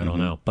more. I don't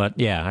know, but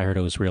yeah, I heard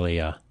it was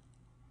really.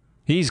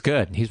 He's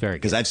good. He's very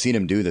good. because I've seen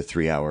him do the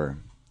 3-hour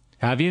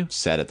Have you?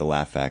 set at the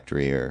Laugh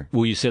Factory, or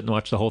Will you sit and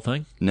watch the whole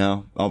thing?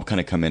 no, I'll kind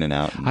of come in and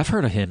out. I've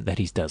heard of him that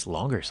he does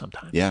longer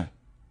sometimes. Yeah,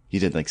 he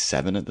did like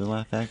 7 at the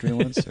Laugh Factory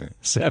once. Or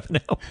 7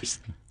 hours.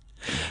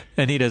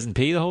 And he doesn't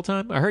pee the whole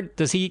time? I heard.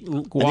 Does he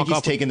walk I think he's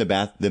off? taking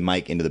the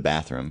mic into the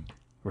bathroom.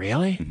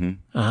 Really? Mm-hmm.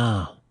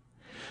 Oh.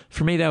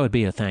 For me, that would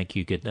be a thank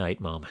you, good night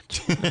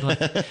moment.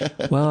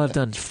 Like, well, I've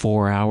done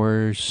 4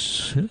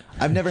 hours.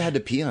 I've never had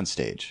to pee on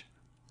stage.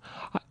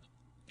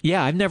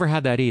 Yeah, I've never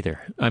had that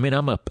either. I mean,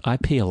 I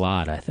pee a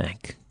lot, I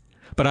think.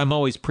 But I'm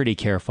always pretty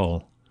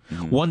careful.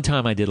 One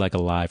time I did like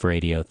a live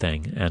radio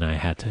thing, and I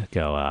had to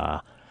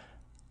go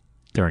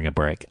during a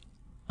break.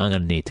 I'm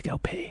going to need to go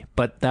pee.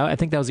 But I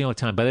think that was the only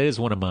time. But it is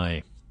one of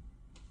my...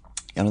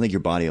 I don't think your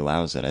body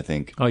allows it. I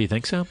think. Oh, you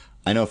think so?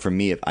 I know for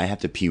me, if I have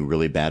to pee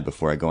really bad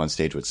before I go on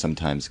stage, which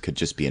sometimes could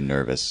just be a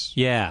nervous.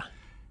 Yeah.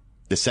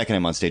 The second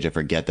I'm on stage, I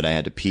forget that I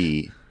had to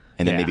pee.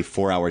 And then Yeah. maybe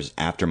 4 hours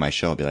after my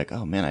show, I'll be like,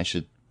 oh man, I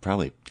should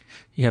probably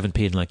You haven't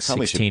peed in like should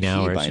 16 pee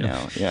hours. by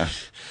now. Yeah.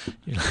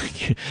 You're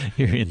like,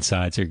 your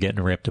insides are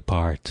getting ripped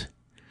apart.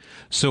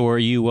 So are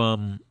you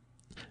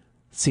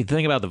See, the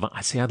thing about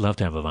I'd love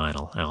to have a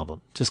vinyl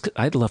album.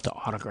 I'd love to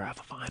autograph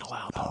a vinyl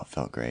album. Oh, it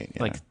felt great.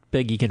 Yeah. Like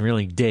big, you can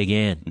really dig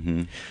in.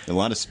 Mm-hmm. A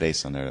lot of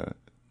space on there.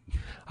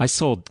 I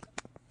sold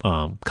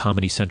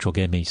Comedy Central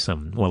gave me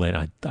some. Well,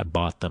 I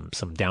bought them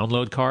some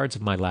download cards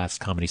of my last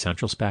Comedy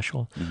Central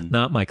special,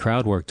 not my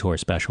crowd work tour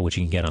special, which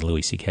you can get on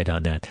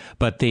louisck.net.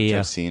 But the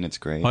I've seen. It's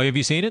great. Oh, have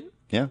you seen it?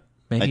 Yeah.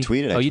 Maybe? I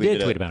tweeted. Oh, you did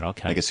tweet about it.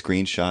 Okay. Like a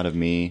screenshot of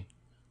me.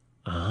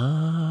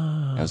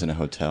 Ah. I was in a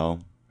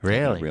hotel.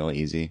 Really? Real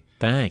easy.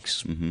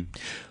 Thanks. Mm-hmm.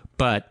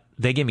 But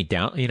they gave me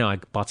I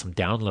bought some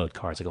download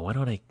cards. I go, why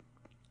don't I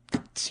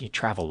see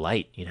travel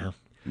light,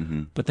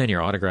 Mm-hmm. But then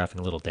you're autographing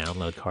a little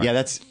download card. Yeah,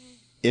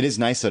 it is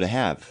nice though to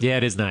have. Yeah,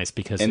 it is nice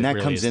because that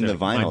really comes in the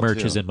vinyl. My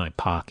merch too. is in my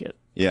pocket.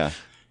 Yeah.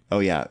 Oh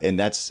yeah, and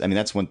that's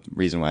one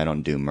reason why I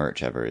don't do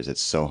merch ever is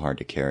it's so hard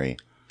to carry.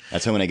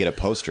 That's why when I get a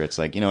poster, it's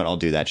like, I'll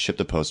do that. Ship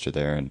the poster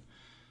there, and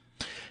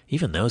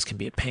even those can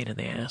be a pain in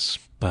the ass.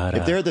 But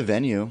if they're at the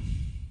venue.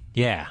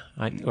 Yeah,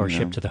 or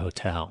shipped to the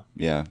hotel.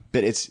 Yeah,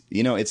 but it's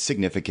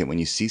significant when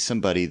you see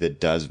somebody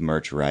that does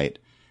merch right,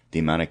 the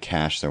amount of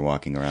cash they're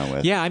walking around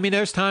with. Yeah, I mean,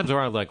 there's times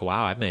where I'm like,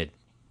 wow, I've made,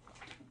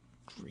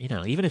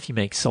 even if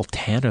you sell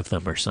 10 of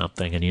them or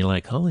something, and you're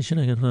like, holy shit,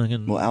 I got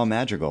fucking Well, Al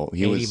Madrigal,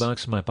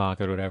 $80 in my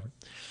pocket or whatever.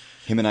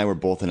 Him and I were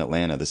both in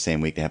Atlanta the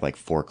same week. They have like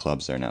 4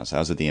 clubs there now. So I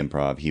was at the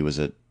Improv. He was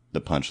at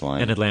the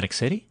Punchline. In Atlantic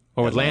City?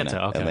 Or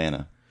Atlanta? Okay.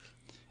 Atlanta.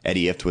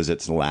 Eddie Ift was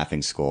at the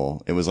Laughing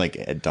Skull. It was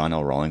like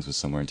Donnell Rawlings was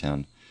somewhere in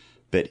town.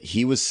 But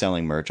he was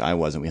selling merch. I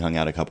wasn't. We hung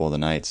out a couple of the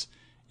nights.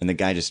 And the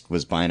guy just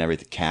was buying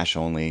everything cash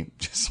only,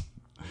 just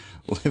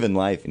living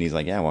life. And he's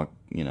like, yeah, well,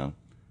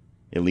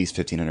 at least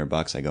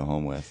 $1,500 I go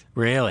home with.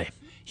 Really?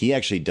 He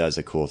actually does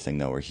a cool thing,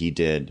 though, where he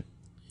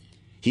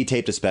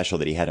taped a special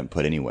that he hadn't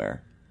put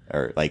anywhere,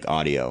 or like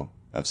audio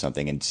of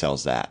something, and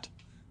sells that.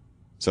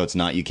 So it's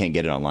not, you can't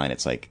get it online.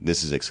 It's like,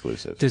 this is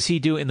exclusive. Does he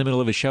do it in the middle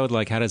of a show?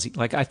 Like, how does he,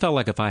 like, I felt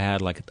like if I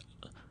had, like,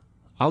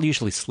 I'll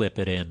usually slip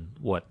it in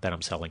that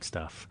I'm selling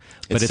stuff.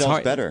 But it it's sells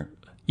hard. better.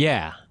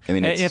 Yeah. I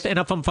mean, if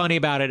I'm funny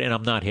about it and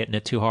I'm not hitting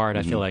it too hard,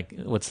 I feel like,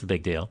 what's the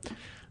big deal?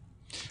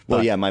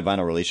 Well, yeah, my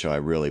vinyl release show, I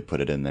really put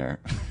it in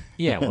there.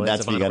 Yeah, well,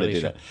 that's what you got to do.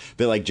 show. That.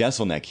 But like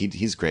Jesselneck,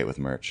 he's great with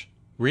merch.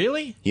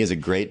 Really? He has a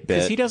great bit.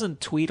 Because he doesn't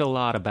tweet a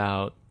lot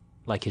about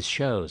like his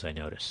shows, I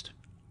noticed.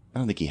 I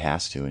don't think he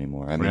has to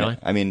anymore. Really?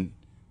 I mean,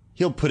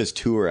 he'll put his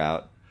tour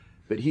out,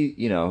 but he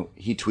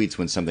tweets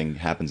when something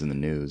happens in the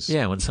news.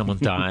 Yeah, when someone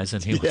dies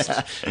and he wants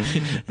to,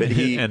 but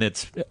and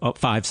it's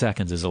 5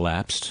 seconds has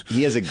elapsed.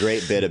 He has a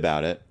great bit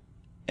about it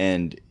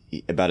and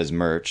about his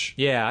merch.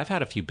 Yeah, I've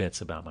had a few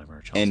bits about my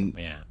merch also.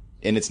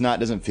 And it's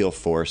doesn't feel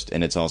forced,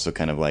 and it's also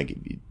kind of like,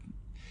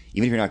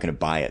 even if you're not going to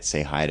buy it,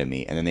 say hi to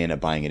me, and then they end up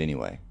buying it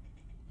anyway.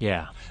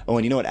 Yeah. Oh,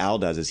 and you know what Al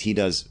does is he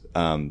does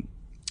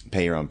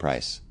pay your own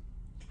price.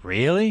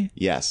 Really?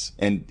 Yes.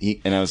 And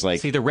I was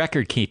like, see, the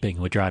record keeping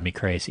would drive me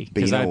crazy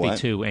because I'd be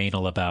too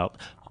anal about.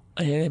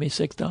 Hey, give me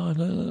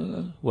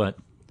 $6. What?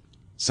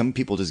 Some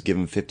people just give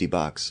him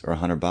 $50 or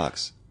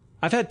 $100.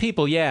 I've had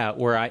people,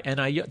 where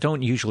I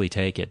don't usually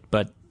take it,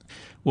 but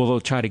they'll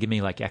try to give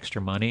me like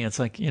extra money. It's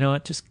like, you know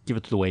what? Just give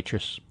it to the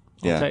waitress.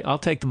 I'll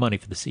take the money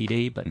for the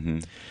CD, but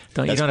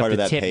that's you don't part have of to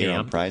that tip pay me. your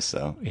own price,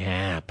 though.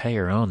 Yeah, pay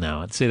your own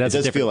though. See, it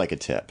does feel like a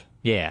tip.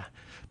 Yeah,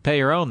 pay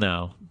your own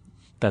though.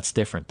 That's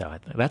different though.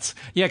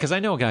 Because I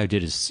know a guy who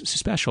did his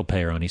special pay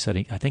your own. He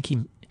said I think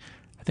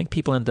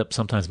people end up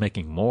sometimes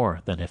making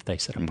more than if they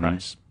set a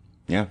price.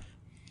 Yeah,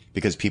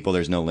 because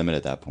there's no limit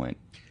at that point.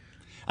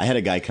 I had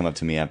a guy come up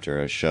to me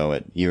after a show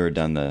you ever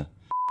done the?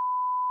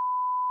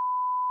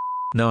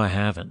 No, I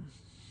haven't.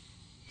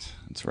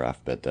 It's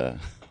rough, but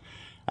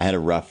I had a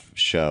rough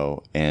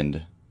show,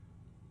 and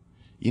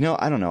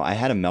I don't know. I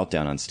had a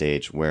meltdown on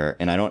stage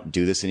and I don't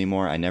do this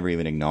anymore. I never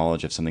even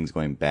acknowledge if something's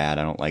going bad.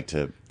 I don't like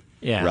to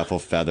ruffle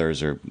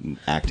feathers or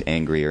act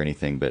angry or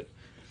anything, but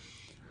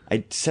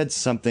I said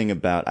something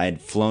about I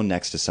had flown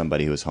next to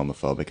somebody who was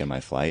homophobic in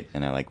my flight,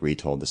 and I like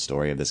retold the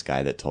story of this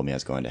guy that told me I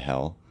was going to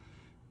hell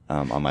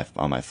on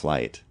my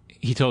flight.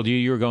 He told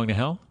you were going to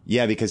hell?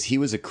 Yeah, because he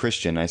was a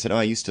Christian. I said,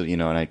 I used to,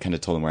 and I kind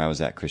of told him where I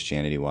was at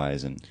Christianity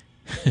wise, and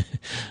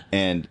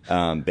and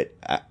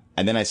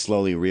then I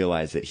slowly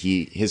realized that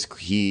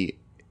he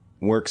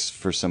works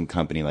for some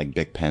company like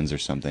Bic Pens or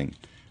something,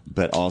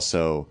 but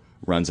also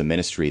runs a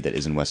ministry that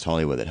is in West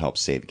Hollywood that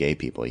helps save gay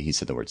people. He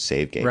said the word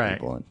save gay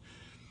people.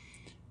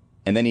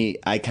 And then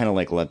I kind of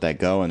like let that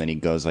go. And then he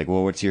goes like,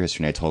 well, what's your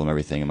history? And I told him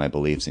everything and my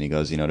beliefs. And he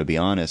goes, to be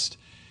honest,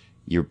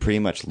 you're pretty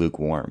much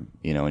lukewarm,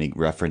 and he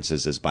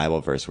references this Bible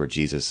verse where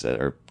Jesus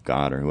or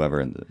God or whoever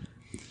in the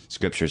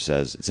scripture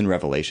says, it's in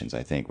Revelations,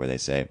 I think, where they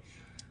say,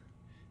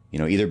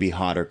 either be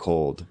hot or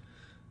cold.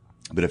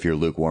 But if you're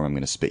lukewarm, I'm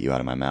going to spit you out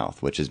of my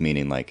mouth, which is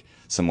meaning like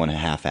someone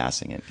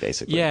half-assing it,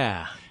 basically.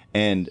 Yeah.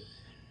 And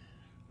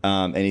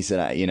he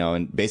said,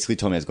 and basically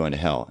told me I was going to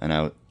hell.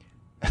 And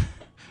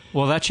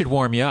well, that should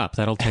warm you up.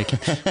 That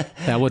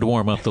would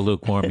warm up the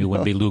lukewarm. You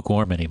wouldn't be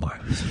lukewarm anymore.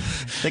 I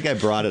think I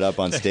brought it up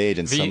on stage.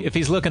 And if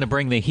he's looking to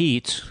bring the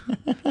heat,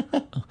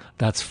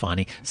 that's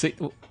funny. See,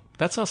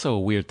 that's also a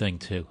weird thing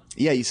too.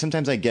 Yeah,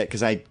 sometimes I get,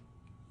 because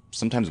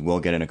sometimes will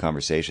get into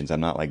conversations.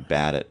 I'm not like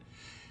bad at.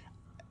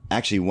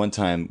 Actually, one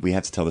time we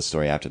have to tell the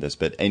story after this,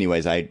 but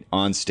anyways, I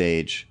on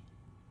stage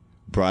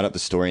brought up the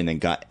story and then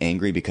got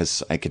angry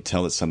because I could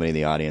tell that somebody in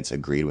the audience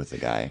agreed with the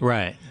guy.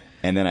 Right.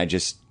 And then I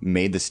just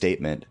made the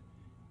statement: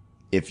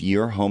 if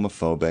you're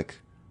homophobic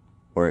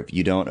or if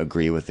you don't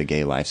agree with the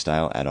gay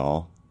lifestyle at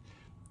all,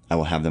 I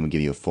will have them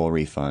give you a full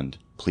refund.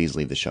 Please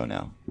leave the show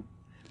now.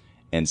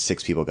 And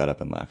 6 people got up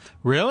and left.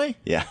 Really?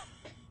 Yeah.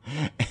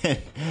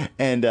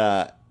 and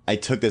I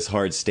took this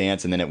hard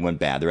stance, and then it went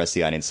bad. The rest of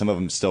the audience, some of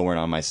them still weren't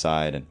on my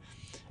side. And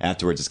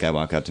afterwards, this guy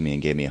walked up to me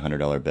and gave me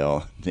 $100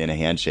 bill in a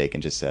handshake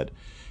and just said,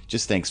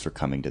 "Just thanks for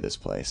coming to this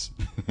place."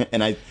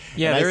 and I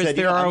yeah, and I said,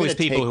 there are I'm always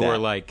gonna people take who that. are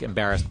like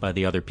embarrassed by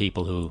the other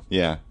people who.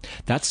 Yeah.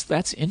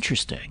 That's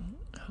interesting.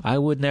 I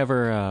would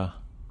never.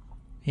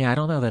 Yeah, I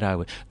don't know that I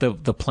would.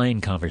 The plain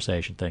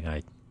conversation thing,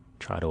 I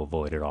try to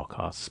avoid at all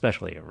costs,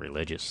 especially a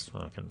religious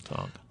fucking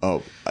talk.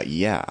 Oh,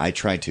 yeah, I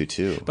try to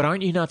too. But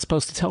aren't you not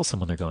supposed to tell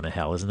someone they're going to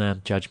hell? Isn't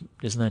that judgment?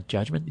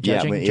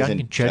 Yeah, but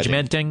isn't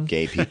judgmenting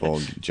gay people?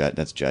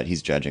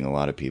 He's judging a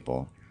lot of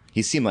people.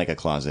 He seemed like a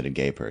closeted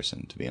gay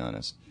person, to be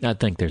honest. I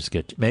think there's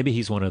good. Maybe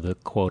he's one of the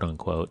quote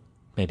unquote.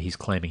 Maybe he's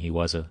claiming he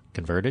was a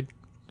converted.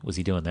 Was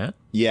he doing that?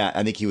 Yeah,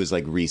 I think he was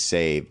like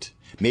resaved.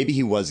 Maybe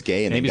he was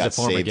gay and Maybe then he's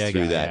got a former saved gay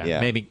through guy. that.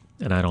 Yeah, Maybe,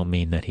 and I don't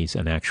mean that he's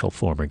an actual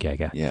former gay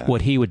guy. Yeah.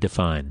 What he would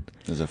define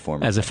as a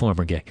former. as a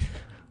former gay.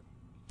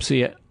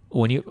 See,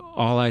 when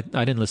I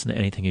didn't listen to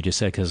anything you just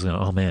said because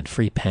oh man,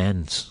 free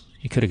pens.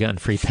 You could have gotten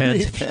free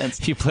pens. Free pens.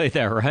 If you played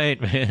that right,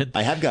 man.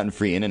 I have gotten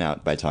free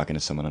In-N-Out by talking to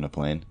someone on a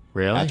plane.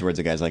 Really? Afterwards,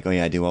 the guy's like, "Oh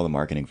yeah, I do all the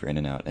marketing for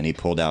In-N-Out," and he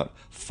pulled out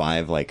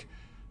 5 like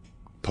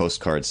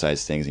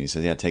postcard-sized things, and he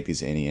says, "Yeah, take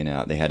these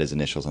In-N-Out." They had his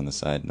initials on the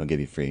side. They'll give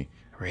you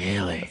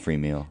Really? a free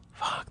meal.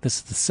 Fuck, this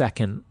is the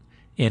second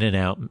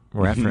In-N-Out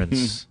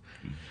reference.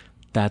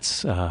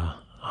 That's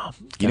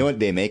You know what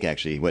they make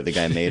actually? What the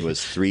guy made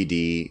was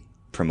 3D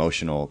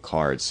promotional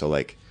cards. So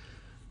like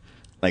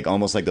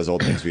almost like those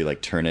old things where you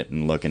like turn it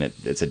and look and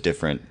it's a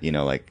different,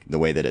 like the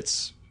way that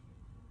it's.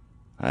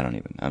 I don't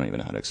even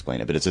know how to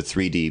explain it, but it's a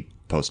 3D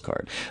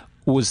postcard.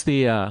 was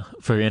the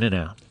for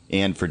In-N-Out.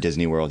 And for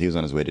Disney World, he was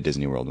on his way to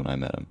Disney World when I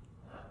met him.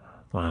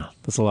 Wow,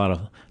 that's a lot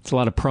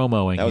of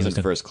promoing. That was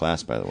in first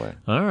class, by the way.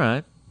 All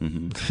right.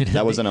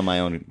 That wasn't on my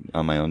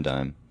own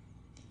dime.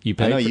 You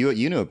paid. I know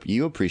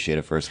you appreciate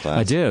a first class.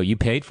 I do. You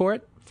paid for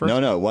it?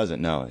 No, it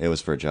wasn't. No, it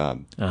was for a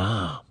job.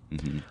 Oh.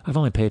 I've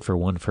only paid for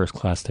one first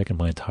class ticket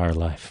my entire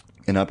life.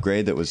 An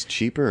upgrade that was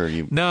cheaper, or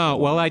you? No,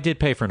 well, I did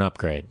pay for an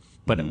upgrade,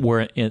 but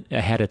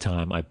ahead of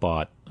time I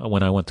bought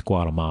when I went to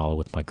Guatemala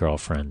with my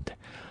girlfriend.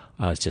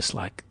 I was just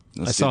like,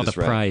 I saw the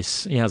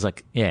price. Yeah, I was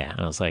like, yeah.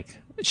 I was like,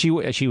 she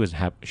was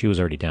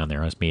already down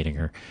there. I was meeting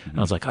her. And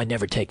I was like, I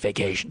never take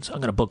vacations. I'm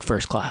going to book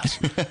first class.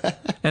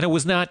 And it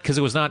was not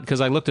because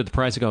I looked at the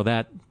price and go,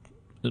 that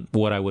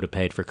what I would have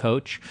paid for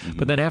coach.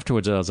 But then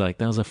afterwards I was like,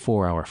 that was a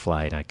 4-hour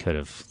flight. I could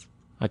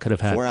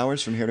have had 4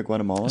 hours from here to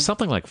Guatemala.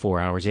 something like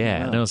 4 hours. Yeah.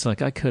 Wow. And I was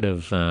like, I could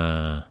have.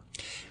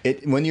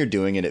 When you're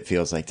doing it, it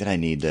feels like, did I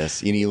need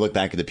this? You look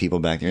back at the people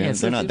back there. Yeah,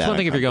 They're not it's that. one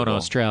thing if you're going to uncomfortable.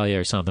 Australia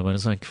or something, but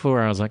it's like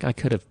 4 hours. Like I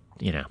could have,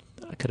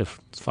 I could have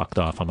fucked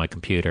off on my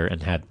computer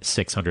and had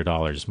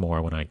 $600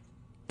 more when I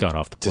got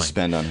off the to plane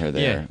spend on her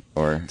there,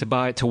 or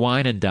to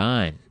wine and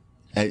dine.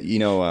 have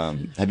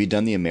you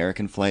done the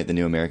American flight, the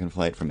new American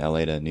flight from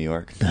LA to New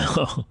York?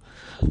 No.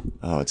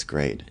 Oh, it's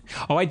great.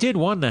 Oh, I did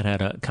one that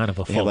had a kind of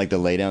a They full. have like the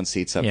lay down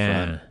seats up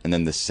Yeah. front, and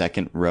then the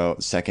second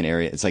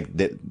area. It's like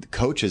the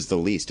coach is the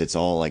least. It's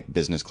all like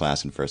business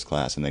class and first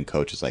class, and then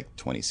coach is like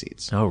 20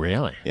 seats. Oh,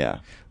 really? Yeah,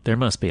 There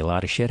must be a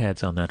lot of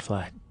shitheads on that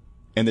flight.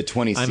 and the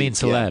 20 seats. I mean,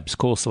 celebs,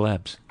 cool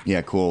celebs.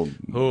 Yeah, cool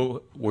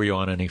Who were you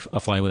on a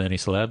flight with any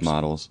celebs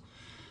models.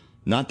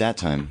 Not that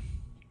time.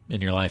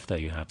 in your life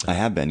that you have? I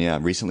have been, yeah.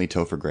 Recently,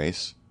 Topher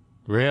Grace.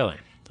 Really?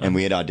 And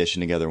we had auditioned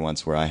together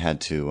once where I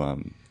had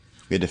to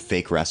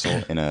fake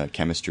wrestle in a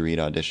chemistry read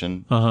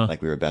audition,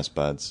 like we were best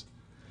buds.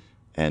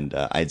 And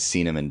I'd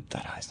seen him and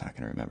thought, he's not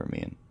going to remember me.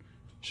 And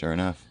sure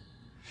enough.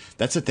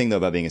 That's the thing, though,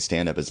 about being a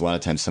stand-up is a lot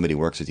of times somebody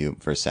works with you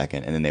for a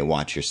second and then they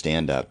watch your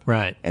stand-up.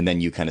 Right. And then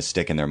you kind of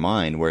stick in their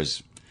mind,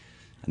 whereas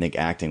I think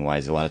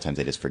acting-wise, a lot of times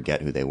they just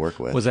forget who they work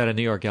with. Was that a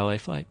New York LA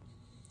flight?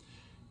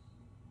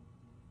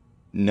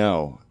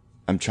 No.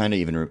 I'm trying to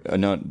even...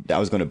 no, I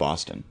was going to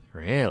Boston.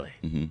 Really?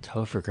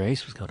 Topher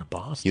Grace was going to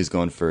Boston. He was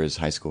going for his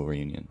high school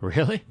reunion.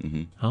 Really?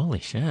 Mm-hmm. Holy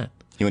shit!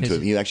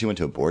 He actually went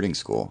to a boarding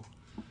school,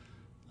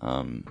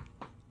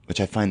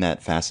 which I find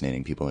that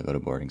fascinating. People that go to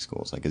boarding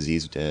schools, like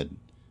Aziz did.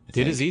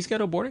 Did Aziz go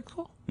to a boarding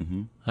school?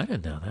 Mm-hmm. I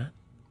didn't know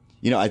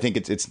that. I think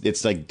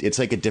it's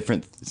like a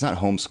different. It's not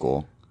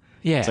homeschool.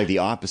 Yeah, It's like the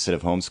opposite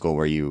of homeschool,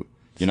 where you're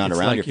not It's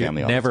around like your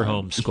family. You're all the never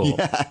time. homeschooled.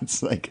 Yeah,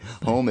 it's like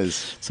home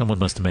is. Someone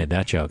must have made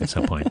that joke at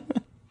some point.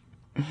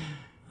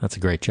 That's a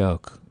great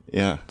joke.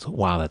 Yeah.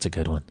 Wow, that's a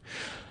good one.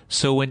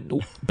 So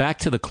back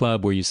to the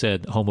club where you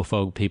said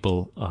homophobe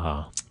people.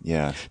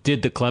 Yeah.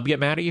 Did the club get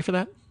mad at you for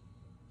that?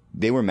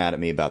 They were mad at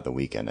me about the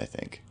weekend, I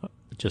think.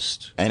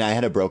 Just And I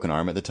had a broken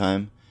arm at the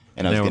time,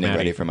 and I was They were getting mad at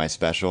ready you. for my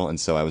special, and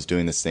so I was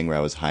doing this thing where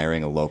I was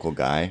hiring a local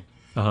guy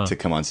to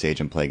come on stage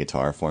and play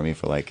guitar for me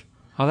for like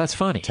Oh, that's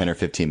funny. 10 or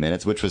 15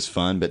 minutes, which was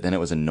fun. But then it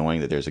was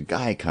annoying that there's a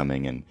guy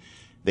coming and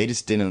they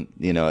just didn't,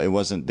 it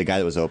wasn't, the guy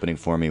that was opening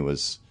for me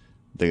was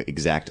the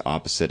exact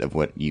opposite of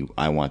what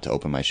I want to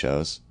open my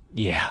shows.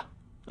 Yeah,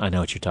 I know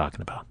what you're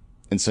talking about.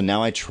 And so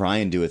now I try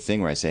and do a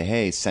thing where I say,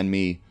 hey, send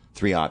me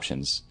 3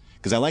 options.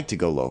 Because I like to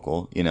go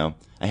local,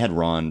 I had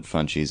Ron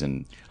Funchies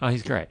and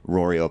he's great.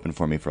 Rory open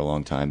for me for a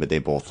long time, but they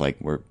both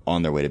were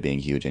on their way to being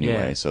huge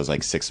anyway. Yeah. So it was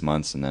like 6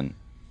 months, and then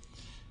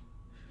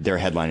they're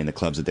headlining the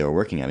clubs that they were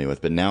working at me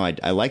with. But now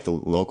I like the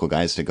local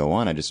guys to go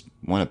on. I just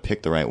want to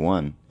pick the right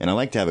one, and I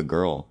like to have a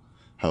girl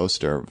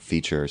host or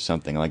feature or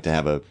something. I like to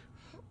have a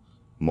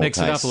Mix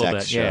it up a little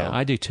multi-sex bit. show. Yeah,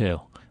 I do too.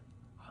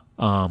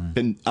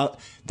 But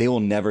they will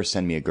never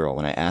send me a girl.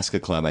 When I ask a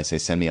club, I say,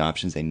 send me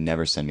options. They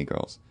never send me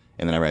girls.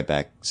 And then I write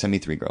back, send me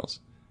 3 girls.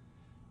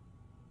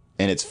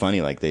 And it's funny,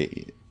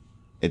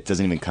 it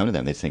doesn't even come to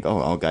them. They think, oh,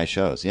 all guy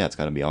shows. Yeah, it's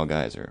got to be all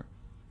guys.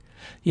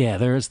 Yeah,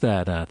 there is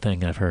that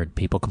thing I've heard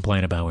people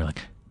complain about. We're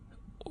like,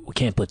 we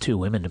can't put 2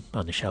 women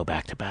on the show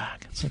back to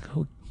back. It's like,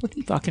 who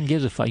fucking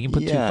gives a fuck? You can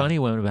put 2 funny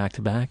women back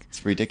to back.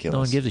 It's ridiculous. No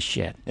one gives a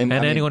shit. And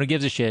anyone who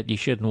gives a shit, you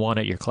shouldn't want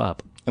at your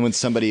club. And when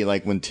somebody,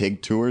 when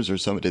Tig tours or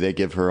something, do they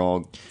give her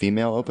all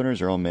female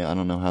openers or all male? I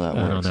don't know how that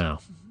works. I don't know.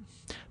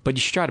 But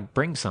you should try to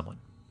bring someone.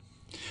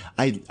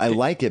 I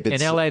like it, but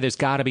in LA, there's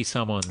got to be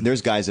someone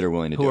there's guys that are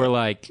willing to who do are it.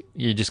 like,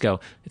 you just go,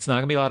 it's not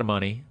going to be a lot of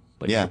money,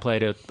 but you Yeah. can play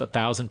to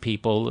 1,000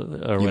 people or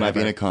whatever. You might be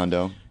in a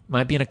condo.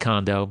 Might be in a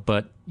condo,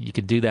 but you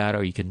could do that,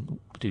 or you can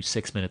do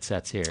 6-minute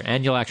sets here,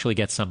 and you'll actually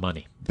get some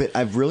money. But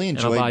I've really And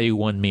enjoyed. I'll buy you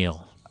 1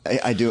 meal.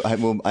 I do.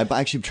 I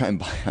actually try and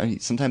buy.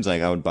 Sometimes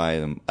I would buy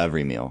them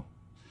every meal.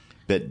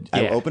 But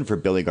I Yeah. opened for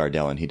Billy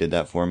Gardell, and he did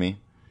that for me.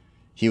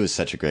 He was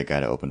such a great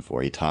guy to open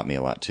for. He taught me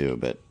a lot too,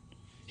 but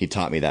he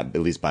taught me that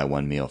at least buy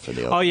 1 meal for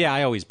the open. Oh yeah,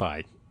 I always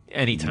buy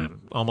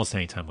anytime, almost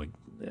anytime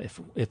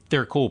if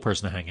they're a cool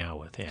person to hang out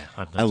with. Yeah,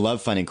 I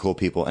love finding cool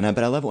people, but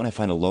I love it when I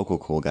find a local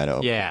cool guy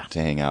to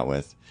hang out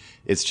with.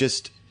 It's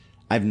just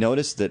I've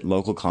noticed that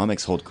local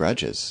comics hold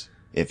grudges.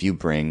 If you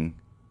bring,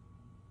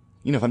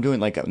 if I'm doing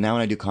now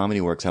when I do comedy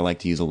works, I like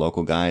to use the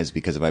local guys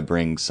because if I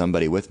bring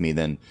somebody with me,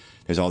 then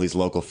there's all these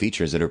local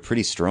features that are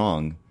pretty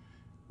strong,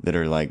 that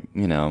are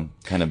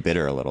kind of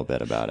bitter a little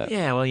bit about it.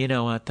 Yeah, well, you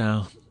know what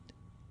though,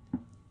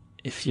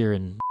 if you're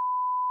in.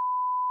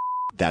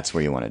 That's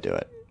where you want to do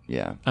it.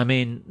 Yeah. I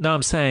mean, no,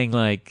 I'm saying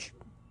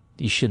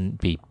you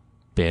shouldn't be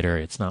bitter.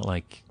 It's not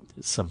like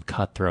some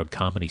cutthroat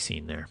comedy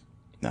scene there.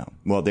 No.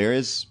 Well, there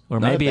is Or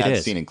not maybe a it bad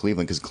is. scene in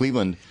Cleveland because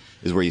Cleveland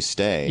is where you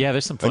stay. Yeah,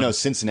 there's some Oh, fun. no,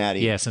 Cincinnati.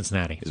 Yeah,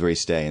 Cincinnati. is where you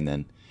stay, and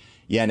then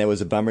and it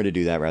was a bummer to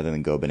do that rather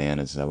than Go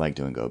Bananas. I like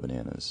doing Go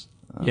Bananas,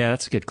 Yeah,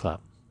 that's a good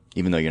club.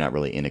 even though you're not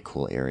really in a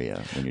cool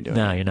area when you're doing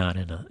No, it. you're not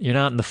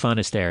in the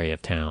funnest area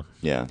of town.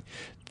 Yeah.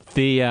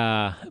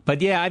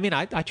 But yeah, I mean,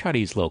 I try to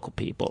use local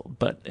people,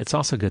 but it's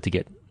also good to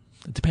get.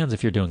 It depends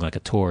if you're doing like a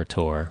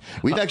tour.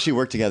 We've actually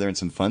worked together in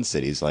some fun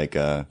cities like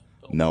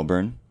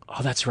Melbourne.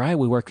 Oh, that's right.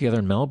 We work together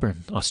in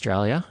Melbourne,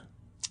 Australia.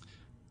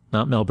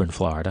 Not Melbourne,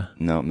 Florida.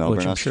 No, Melbourne,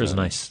 which I'm sure is a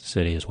Australia. nice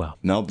city as well.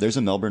 There's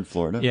a Melbourne,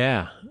 Florida.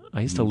 Yeah,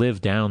 I used to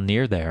live down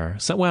near there.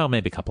 So, well,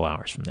 maybe a couple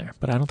hours from there,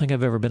 but I don't think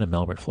I've ever been in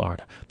Melbourne,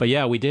 Florida. But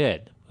yeah, we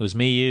did. It was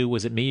me, you.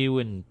 Was it me, you,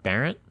 and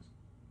Barrett?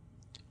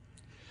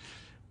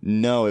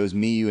 No, it was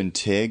me, you, and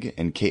Tig,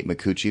 and Kate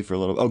McCucci for a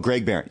little. Oh,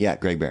 Greg Barrett. Yeah,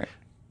 Greg Barrett.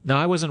 No,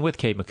 I wasn't with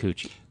Kate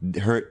McCucci.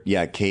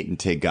 Kate and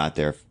Tig got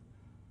there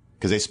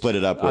because they split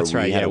it up where That's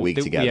right. we had yeah, a week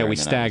together. Yeah, we and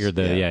then staggered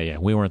Yeah,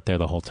 we weren't there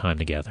the whole time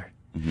together.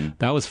 Mm-hmm.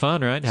 That was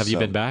fun, right? Have you So-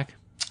 been back?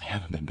 I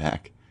haven't been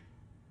back.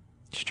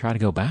 You should try to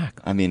go back.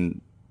 I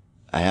mean,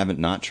 I haven't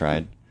not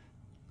tried.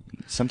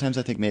 Sometimes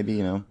I think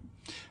maybe,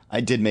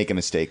 I did make a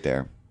mistake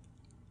there.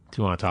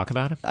 Do you want to talk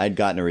about it? I'd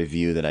gotten a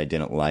review that I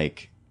didn't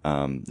like,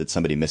 that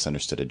somebody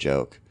misunderstood a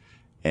joke.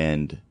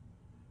 And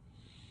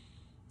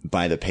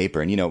by the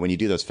paper, and when you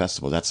do those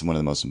festivals, that's one of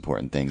the most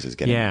important things is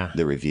getting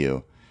the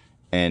review.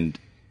 And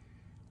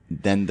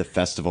then the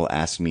festival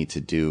asked me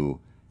to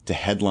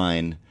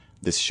headline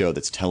this show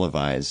that's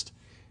televised.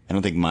 I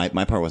don't think my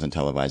part wasn't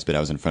televised, but I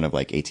was in front of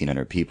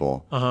 1,800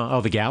 people.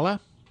 Oh, the gala?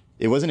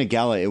 It wasn't a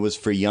gala. It was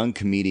for young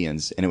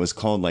comedians, and it was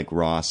called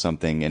Raw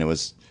something.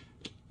 And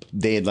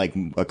they had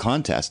a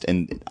contest,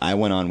 and I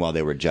went on while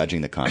they were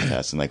judging the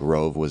contest, and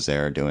Rove was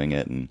there doing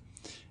it,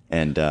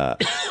 and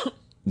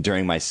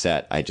during my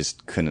set, I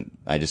just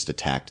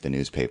attacked the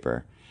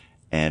newspaper,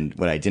 and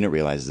what I didn't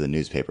realize is the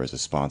newspaper is a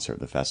sponsor of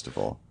the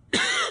festival,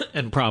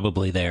 And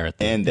probably there at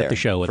the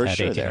show with for that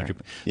sure 1,800.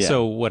 there. Yeah.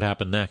 So what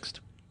happened next?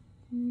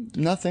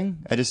 Nothing.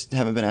 I just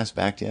haven't been asked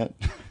back yet.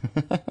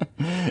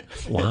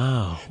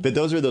 Wow. But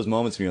those are those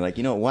moments when you're like,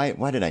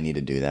 why did I need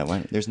to do that?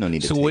 Why? There's no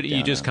need to. So take what you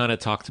down just a- kind of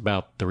talked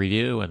about the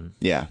review and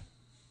Yeah.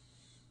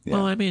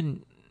 well, I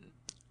mean,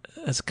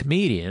 as a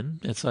comedian,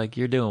 it's like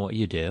you're doing what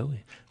you do.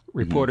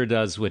 Reviewer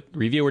does what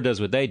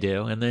they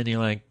do, and then you're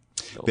like,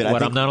 But I "What?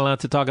 think- I'm not allowed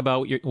to talk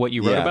about what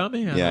you wrote about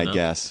me?" I Yeah, don't I know.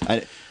 guess.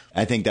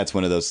 I think that's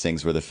one of those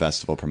things where the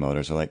festival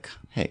promoters are like,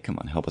 hey, come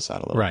on, help us out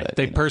a little Right. bit.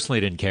 They personally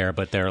didn't care,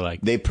 but they're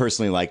like, They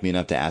personally like me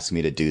enough to ask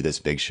me to do this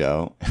big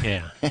show.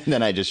 yeah. And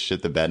then I just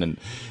shit the bed, and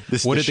the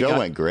show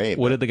went great.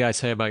 What did the guy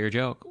say about your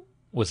joke?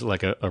 Was it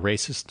like a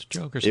racist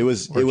joke or something? It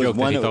was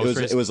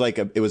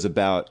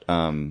about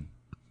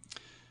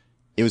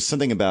it was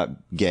something about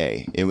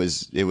gay. It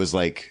was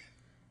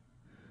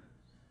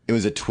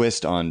a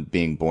twist on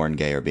being born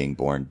gay or being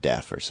born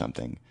deaf or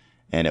something.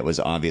 And it was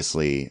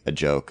obviously a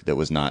joke that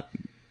was not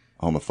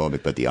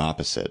homophobic, but the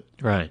opposite.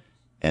 Right.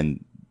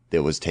 And it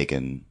was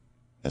taken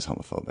as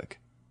homophobic.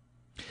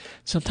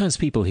 Sometimes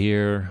people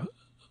hear,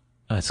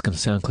 it's going to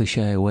sound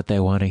cliche, what they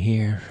want to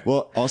hear.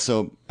 Well,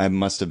 also, I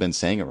must have been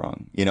saying it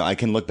wrong. You know, I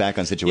can look back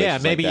on situations Yeah,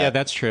 maybe, like that.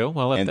 that's true.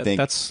 Well, and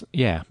think,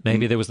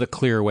 maybe there was the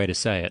clearer way to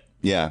say it.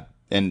 Yeah.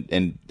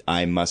 And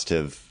I must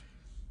have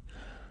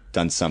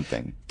done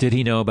something. Did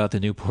he know about the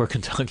Newport,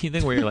 Kentucky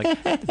thing where you're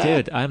like,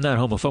 dude, I'm not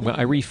homophobic.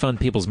 I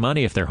refund people's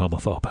money if they're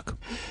homophobic.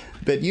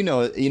 But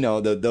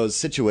those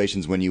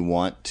situations when you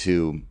want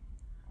to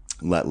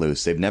let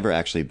loose, they've never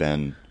actually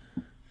been.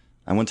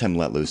 I one time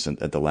let loose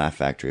at the Laugh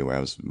Factory where I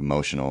was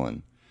emotional,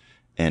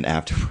 and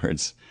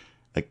afterwards,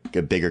 like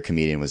a bigger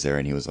comedian was there,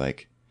 and he was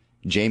like,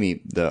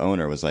 Jamie, the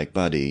owner, was like,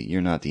 buddy,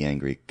 you're not the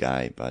angry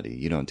guy, buddy.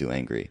 You don't do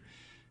angry.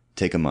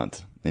 Take a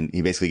month. And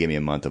he basically gave me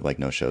a month of like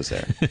no shows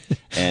there.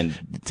 And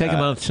take a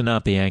month to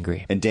not be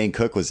angry. And Dane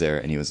Cook was there,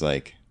 and he was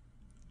like,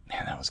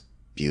 man, that was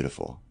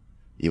beautiful.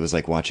 It was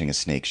like watching a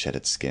snake shed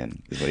its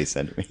skin, is what he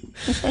said to me.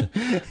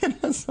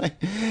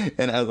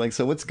 and I was like,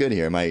 so what's good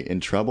here? Am I in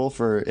trouble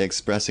for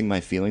expressing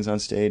my feelings on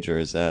stage, or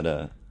is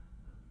that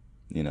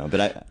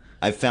but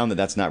I found that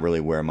that's not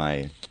really where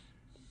my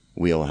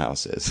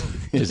wheelhouse is.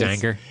 Is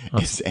anger?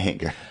 It's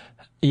anger.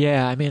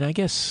 Yeah, I mean, I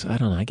guess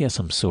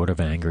I'm sort of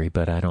angry,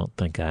 but I don't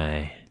think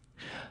Yeah,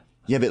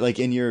 but like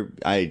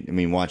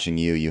watching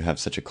you have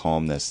such a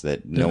calmness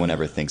that no one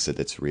ever thinks that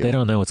it's real. They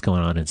don't know what's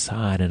going on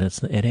inside, and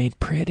it ain't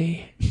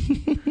pretty.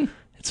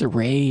 It's a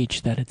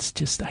rage that it's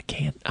just, I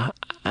can't. How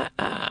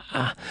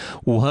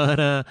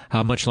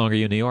much longer are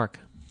you in New York?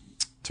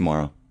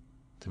 Tomorrow,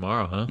 huh?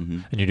 Mm-hmm.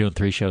 And you're doing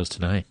 3 shows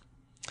tonight.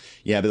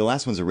 Yeah, but the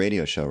last one's a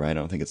radio show, right? I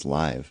don't think it's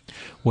live.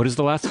 What is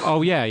the last?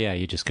 Oh, yeah.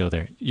 You just go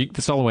there.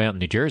 It's all the way out in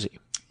New Jersey.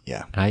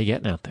 Yeah. How are you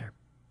getting out there?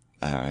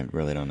 I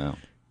really don't know.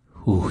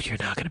 Ooh, you're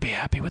not going to be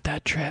happy with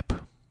that trip.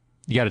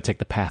 You got to take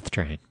the PATH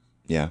train.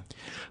 Yeah.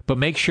 But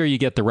make sure you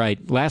get the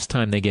right. Last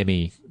time they gave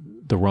me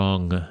the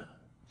wrong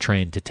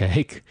train to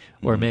take,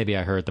 or maybe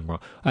I heard them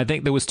wrong. I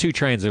think there was 2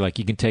 trains. They're like,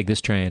 you can take this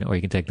train or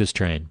you can take this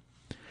train.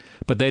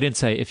 But they didn't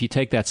say, if you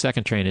take that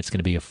second train, it's going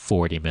to be a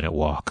 40-minute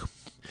walk.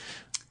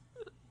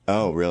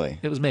 Oh, really?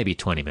 It was maybe a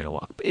 20-minute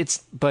walk.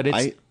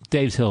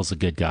 Dave Hill's a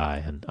good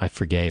guy, and I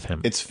forgave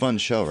him. It's a fun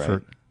show, right?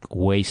 For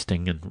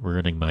wasting and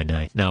ruining my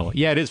night. No,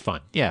 yeah, it is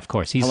fun. Yeah, of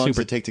course. How long does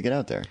it take to get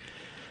out there?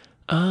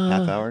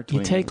 Half hour? 20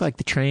 You take minutes? like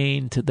the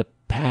train to the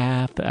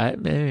PATH.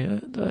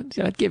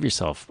 I'd give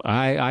yourself.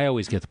 I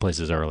always get the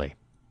places early.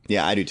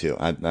 Yeah, I do too.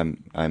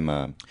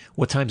 I'm.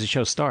 What time does the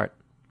show start?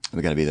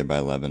 We got to be there by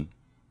 11.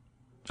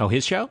 Oh,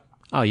 his show?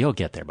 Oh, you'll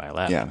get there by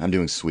 11. Yeah, I'm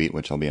doing Sweet,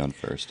 which I'll be on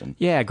first. And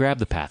yeah, grab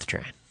the PATH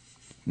train.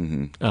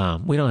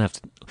 Mm-hmm.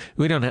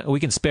 We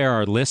can spare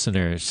our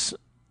listeners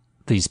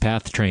these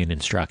PATH train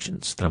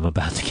instructions that I'm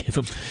about to give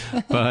them.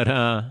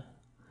 But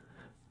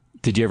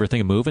did you ever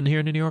think of moving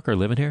here to New York or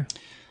living here?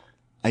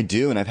 I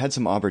do, and I've had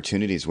some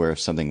opportunities where if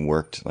something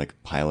worked, like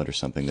a pilot or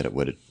something, that it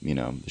would,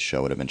 the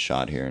show would have been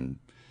shot here, and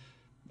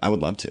I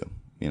would love to.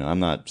 I'm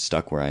not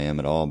stuck where I am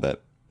at all,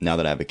 but now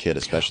that I have a kid,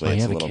 especially,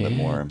 it's a little bit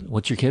more.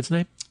 What's your kid's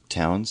name?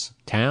 Towns.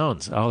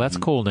 Oh, that's a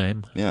cool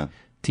name. Yeah.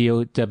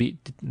 T-O-W,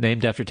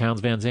 named after Townes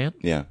Van Zandt?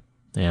 Yeah.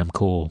 Damn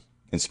cool.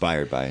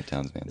 Inspired by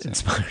Townes Van Zandt.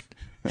 Inspired.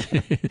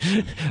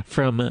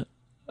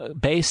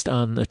 Based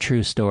on the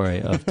true story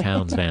of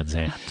Townes Van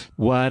Zandt.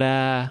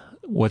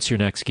 What's your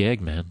next gig,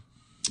 man?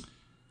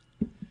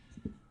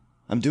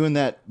 I'm doing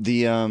the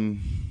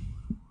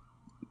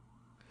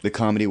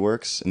Comedy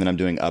Works, and then I'm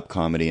doing Up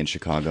Comedy in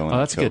Chicago in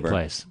that's October. a good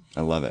place.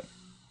 I love it.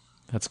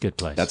 That's a good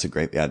place. That's a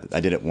great. Yeah, I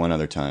did it one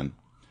other time,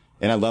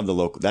 and I love the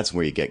local. That's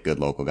where you get good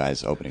local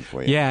guys opening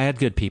for you. Yeah, I had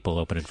good people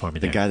opening for me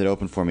there. The guy that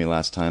opened for me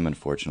last time,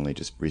 unfortunately,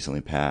 just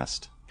recently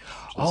passed.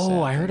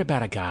 Oh, I heard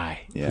about a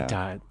guy who Yeah.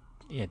 died.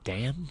 Yeah,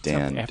 Dan.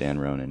 Dan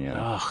Ronan.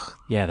 Yeah. Ugh.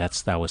 Yeah,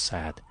 that was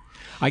sad.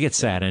 I get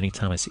sad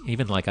anytime I see.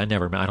 Even like I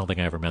don't think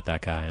I ever met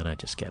that guy, and I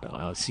just get.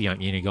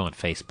 You go on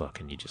Facebook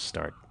and you just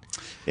start.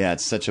 Yeah,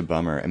 it's such a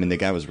bummer. I mean, the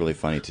guy was really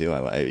funny too.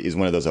 He's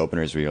one of those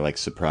openers where you're like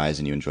surprised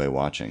and you enjoy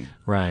watching.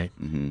 Right.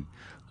 Mm-hmm.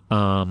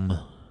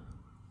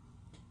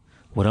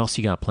 What else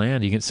you got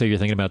planned? So you're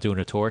thinking about doing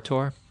a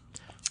tour?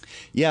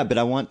 Yeah, but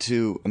I want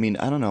to. I mean,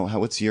 I don't know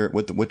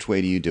which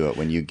way do you do it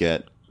when you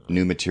get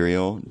new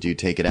material? Do you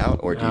take it out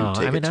or do you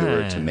take a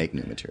tour to make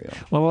new material?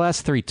 Well, the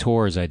last 3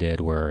 tours I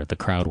did were the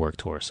crowd work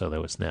tour, so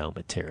there was no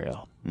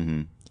material.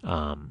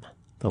 Mm-hmm.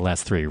 The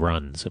last 3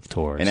 runs of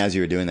tours. And as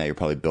you were doing that, you're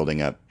probably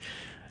building up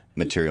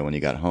material when you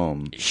got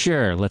home.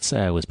 Sure, let's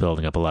say I was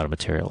building up a lot of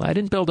material. I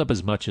didn't build up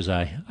as much as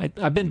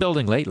I've been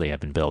building lately. I've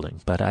been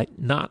building, but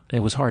it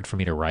was hard for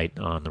me to write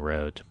on the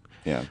road.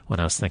 Yeah. When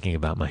I was thinking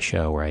about my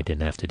show where I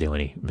didn't have to do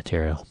any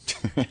material.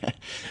 But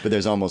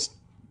there's a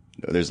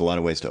lot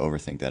of ways to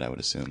overthink that, I would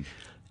assume.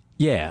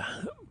 Yeah,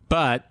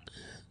 but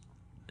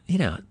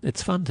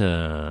it's fun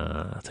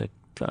to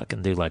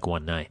fucking do like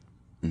one night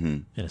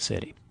in a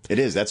city. It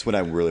is. That's what I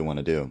really want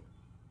to do.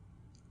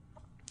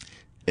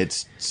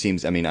 It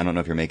seems, I mean, I don't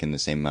know if you're making the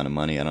same amount of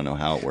money. I don't know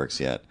how it works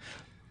yet.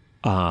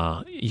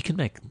 You can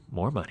make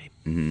more money.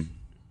 Mm-hmm.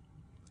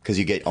 Because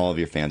you get all of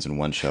your fans in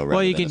one show, right?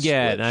 Well, you can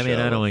get, I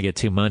don't want to get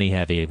too money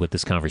heavy with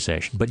this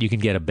conversation, but you can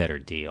get a better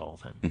deal.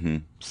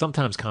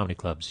 Sometimes comedy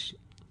clubs,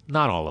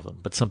 not all of them,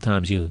 but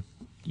sometimes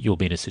you'll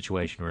be in a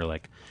situation where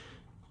like,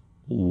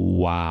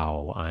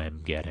 wow,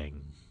 I'm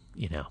getting,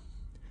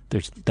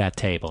 there's that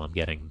table, I'm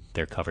getting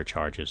their cover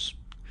charges.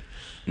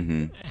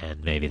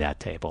 And maybe that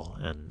table,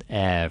 and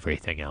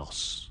everything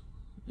else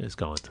is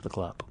going to the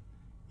club.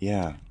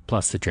 Yeah.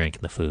 Plus the drink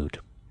and the food.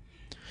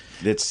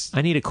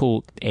 I need a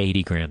cool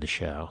 $80,000 a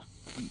show.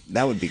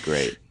 That would be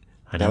great.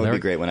 That would be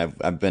great. When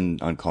I've been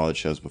on college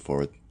shows before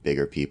with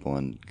bigger people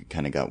and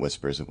kind of got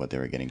whispers of what they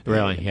were getting paid.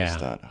 Really? And Yeah. Just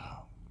thought,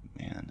 oh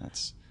man,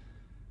 that's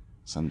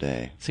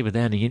someday. See, but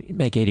then you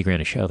make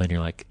 $80,000 a show, then you're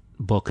like,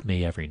 book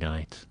me every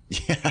night.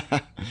 Yeah.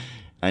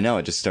 I know,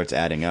 it just starts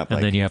adding up.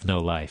 And then you have no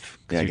life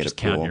because you're just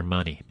counting your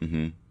money.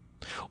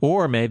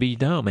 Or maybe you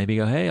don't. Maybe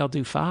you go, hey, I'll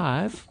do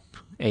 5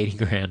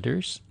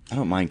 $80,000ers. I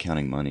don't mind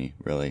counting money,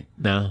 really.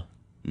 No.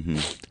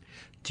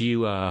 Do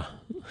you?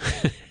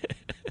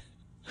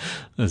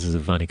 This is a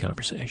funny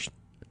conversation.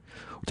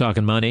 We're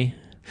talking money.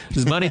 This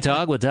is Money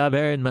Talk with Todd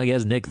Barrett and my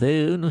guest Nick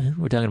Thune.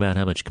 We're talking about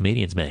how much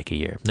comedians make a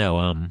year.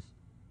 No.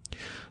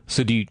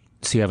 So do you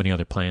have any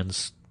other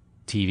plans?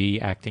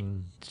 TV,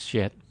 acting,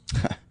 shit.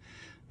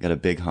 Got a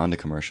big Honda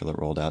commercial that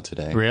rolled out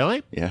today.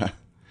 Really? Yeah.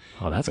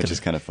 Oh, that's which is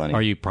kind of funny.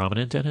 Are you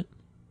prominent in it?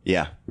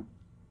 Yeah.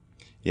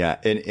 Yeah.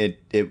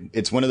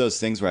 It's one of those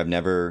things where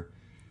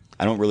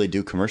I don't really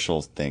do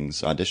commercial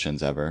things,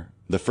 auditions ever.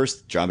 The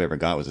first job I ever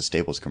got was a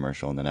Staples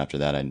commercial, and then after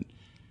that, I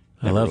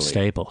love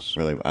Staples.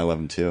 Really, I love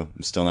them too.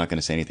 I'm still not going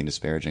to say anything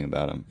disparaging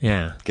about them.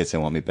 Yeah. Guess they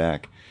want me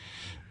back.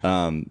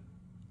 But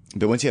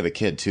once you have a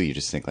kid too, you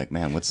just think like,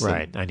 man,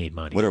 I need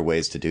money. What are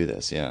ways to do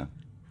this? Yeah.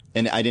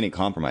 And I didn't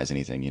compromise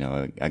anything,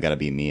 I got to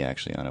be me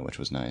actually on it, which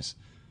was nice.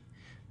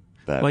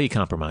 But you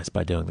compromised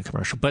by doing the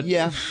commercial, but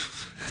yeah.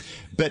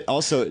 But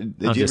also,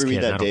 did you ever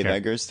read that Dave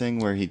Eggers thing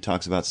where he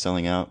talks about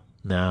selling out?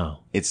 No.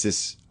 It's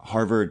this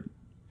Harvard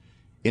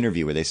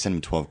interview where they send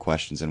him 12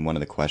 questions, and one of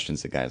the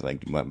questions the guy's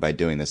like, by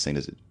doing this thing,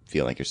 does it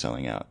feel like you're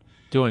selling out?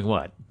 Doing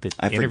what?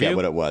 I forget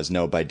what it was.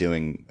 No, by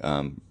doing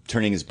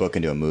turning his book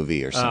into a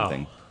movie or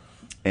something.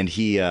 And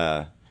he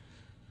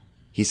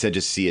said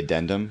just see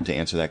addendum to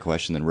answer that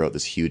question, then wrote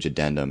this huge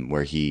addendum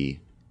where he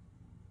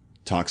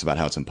talks about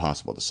how it's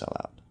impossible to sell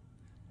out.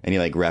 And he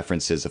like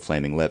references the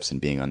Flaming Lips and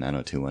being on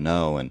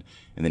 90210,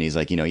 and then he's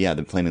like,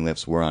 the Flaming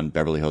Lips were on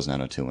Beverly Hills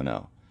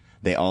 90210.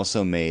 They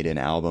also made an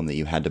album that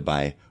you had to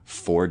buy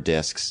 4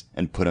 discs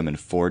and put them in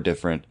 4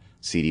 different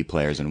CD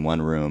players in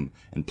one room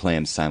and play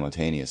them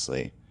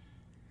simultaneously.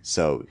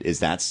 So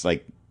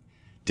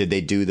did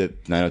they do the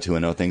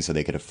 90210 thing so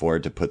they could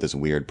afford to put this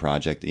weird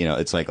project?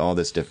 It's like all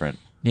this different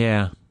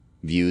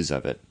views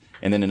of it.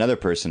 And then another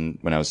person,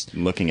 when I was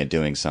looking at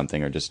doing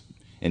something or just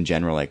in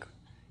general, like,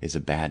 is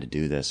it bad to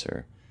do this?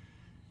 Or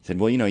said,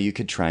 well, you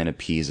could try and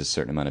appease a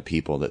certain amount of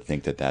people that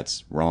think that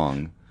that's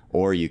wrong,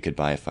 or you could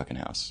buy a fucking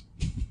house.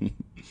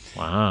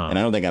 Wow. And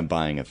I don't think I'm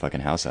buying a fucking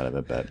house out of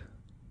it, but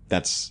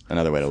that's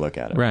another way to look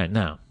at it. Right,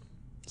 no.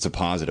 It's a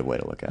positive way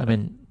to look at it. I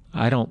mean,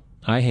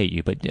 I hate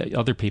you, but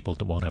other people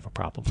won't have a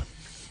problem.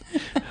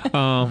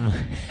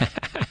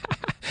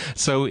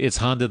 So it's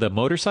Honda the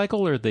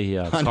motorcycle or the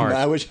Honda, car?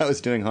 I wish I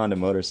was doing Honda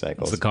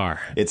motorcycles. It's the car.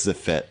 It's the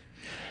Fit.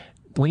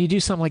 When you do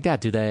something like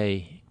that,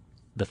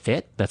 the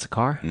Fit, that's a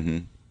car? Mm-hmm.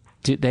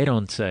 They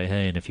don't say,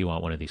 hey, and if you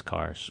want one of these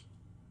cars.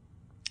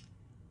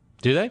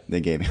 Do they? They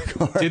gave me a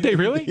car. Did they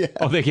really? Yeah.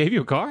 Oh, they gave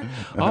you a car?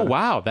 Oh,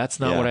 wow. That's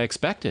not what I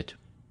expected.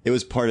 I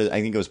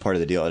think it was part of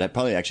the deal. It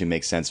probably actually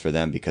makes sense for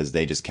them because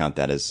they just count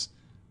that as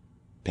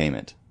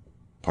payment.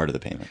 Part of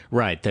the payment.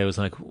 Right. They was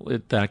like,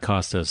 that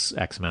cost us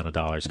X amount of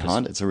dollars.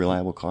 Honda, it's a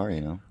reliable car,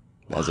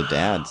 As a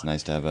dad, it's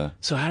nice to have a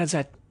So how does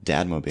that...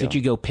 Dadmobile. Did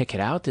you go pick it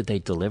out? Did they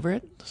deliver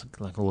it? Does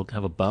it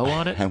have a bow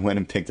on it? I went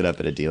and picked it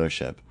up at a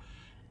dealership.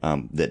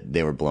 That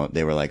they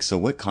were like, so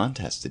what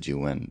contest did you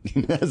win?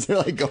 As they're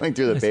like going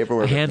through the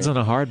paperwork. Hands on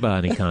a hard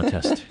body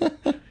contest.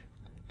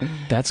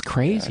 That's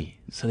crazy.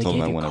 Yeah. So they told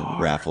gave them I you a won car.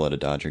 a raffle at a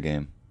Dodger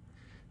game.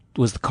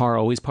 Was the car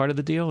always part of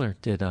the deal, or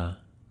did our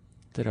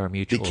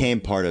mutual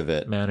became part of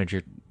it?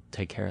 Manager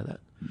take care of that?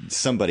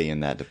 Somebody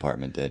in that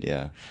department did,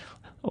 yeah.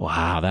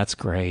 Wow, that's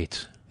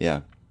great.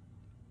 Yeah,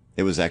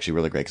 it was actually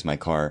really great because my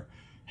car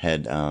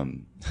had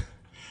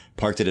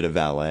parked it at a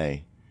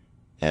valet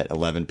at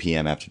 11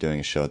 p.m. after doing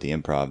a show at the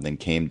Improv, then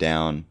came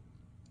down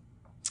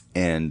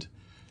and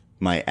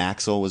my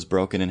axle was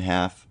broken in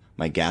half,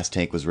 my gas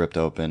tank was ripped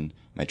open,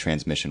 my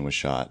transmission was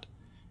shot,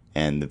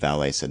 and the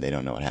valet said they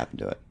don't know what happened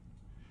to it.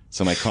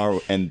 So my car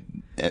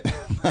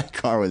my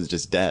car was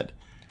just dead,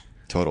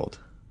 totaled.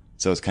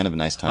 So it was kind of a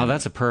nice time. Oh,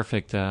 that's a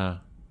perfect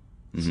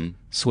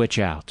switch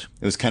out.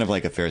 It was kind of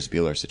like a Ferris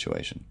Bueller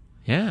situation.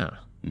 Yeah.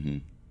 Mm-hmm.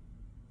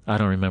 I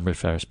don't remember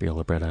Ferris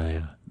Bueller, but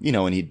You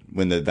know,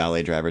 when the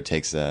valet driver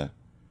takes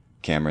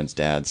Cameron's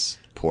dad's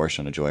Porsche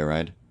on a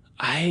joyride.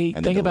 I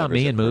think about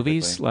me in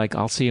movies. Like,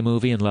 I'll see a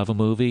movie and love a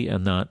movie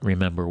and not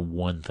remember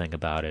one thing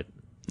about it.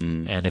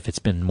 And if it's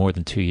been more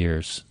than 2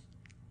 years,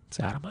 it's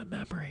out of my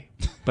memory.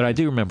 But I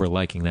do remember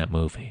liking that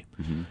movie.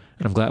 And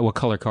I'm glad. What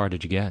color car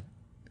did you get?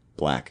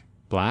 Black.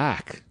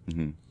 Black.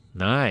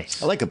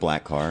 Nice. I like a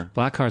black car.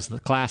 Black car's the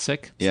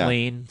classic. It's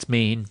lean. It's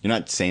mean. You're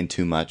not saying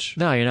too much.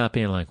 No, you're not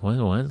being like,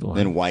 what?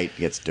 Then white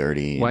gets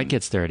dirty. White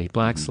gets dirty.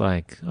 Black's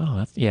like,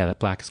 oh, that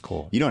black is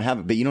cool. You don't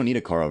have, but you don't need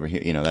a car over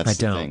here. You know, that's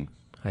the thing.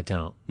 I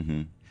don't.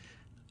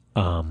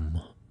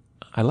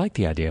 I like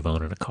the idea of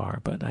owning a car,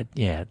 but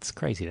it's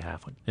crazy to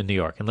have one in New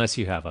York, unless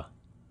you have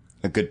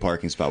a good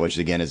parking spot, which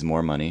again is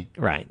more money.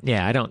 Right.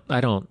 Yeah, I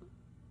don't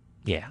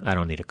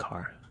need a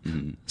car.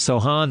 So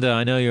Honda,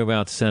 I know you're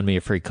about to send me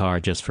a free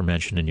car just for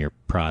mentioning your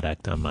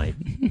product on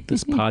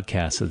this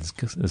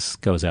podcast. This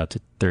goes out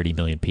to 30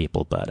 million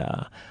people, but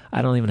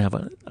I don't even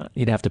have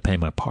you'd have to pay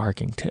my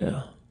parking too.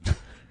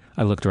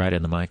 I looked right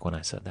in the mic when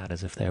I said that,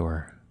 as if they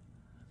were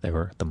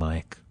at the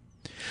mic.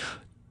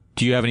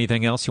 Do you have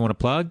anything else you want to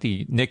plug?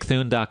 The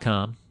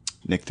nickthune.com.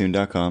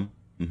 Nickthune.com.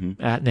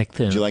 At Nick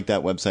Thune. Did you like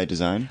that website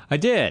design? I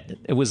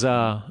did. I was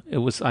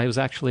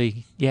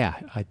actually,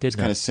 I did. It's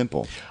kind of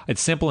simple.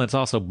 It's simple and it's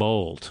also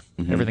bold.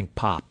 Everything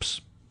pops.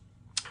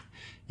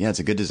 Yeah, it's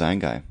a good design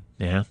guy.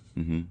 Yeah.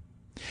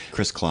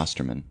 Chris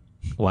Klosterman.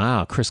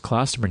 Wow, Chris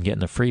Klosterman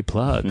getting a free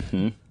plug.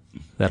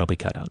 That'll be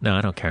cut out. No,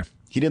 I don't care.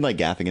 He did like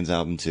Gaffigan's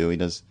album too. He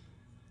does.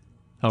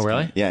 Oh,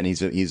 really? Yeah, and he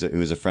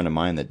was a friend of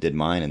mine that did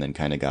mine, and then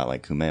kind of got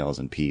like Kumail's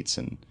and Pete's,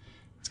 and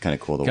it's kind of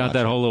cool to watch. Got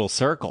that whole little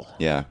circle.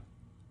 Yeah.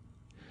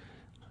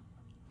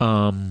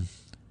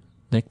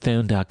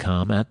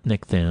 Nickthune.com, at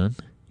Nick Thune.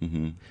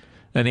 And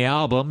the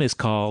album is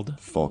called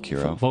Folk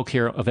Hero. Folk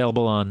Hero,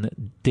 available on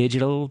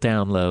digital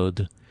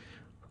download,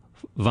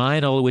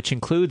 vinyl, which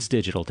includes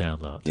digital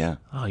download. Yeah.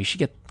 Oh, you should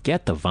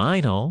get the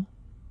vinyl,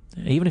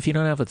 even if you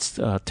don't have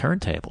a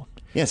turntable.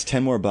 Yeah, it's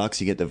 $10 more.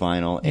 You get the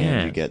vinyl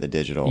and you get the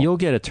digital. You'll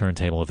get a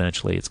turntable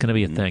eventually. It's going to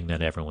be a thing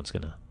that everyone's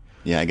going to.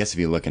 Yeah, I guess if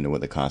you look into what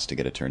the cost to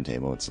get a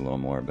turntable, it's a little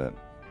more, but.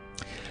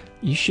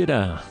 You should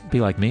be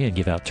like me and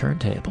give out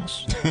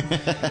turntables.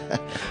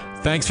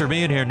 Thanks for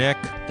being here, Nick.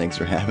 Thanks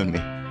for having me.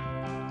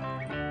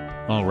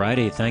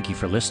 Alrighty, thank you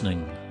for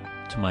listening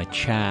to my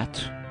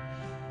chat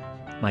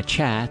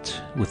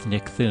with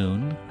Nick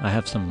Thune. I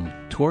have some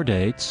tour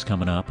dates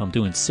coming up. I'm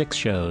doing 6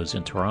 shows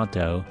in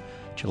Toronto,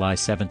 July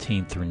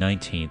 17th through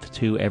 19th,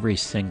 2 every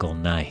single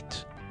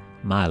night.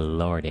 My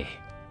lordy.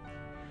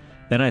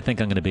 Then I think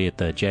I'm going to be at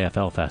the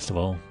JFL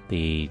Festival,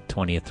 the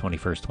 20th,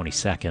 21st,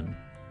 22nd.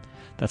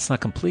 That's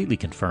not completely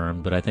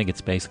confirmed, but I think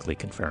it's basically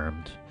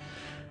confirmed.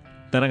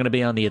 Then I'm going to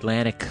be on the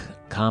Atlantic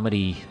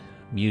Comedy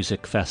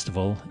Music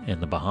Festival in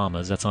the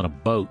Bahamas. That's on a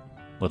boat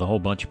with a whole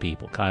bunch of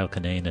people. Kyle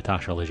Kinane,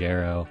 Natasha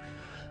Leggero,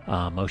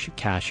 Moshe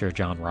Kasher,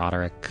 John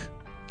Roderick,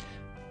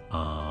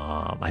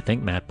 I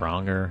think Matt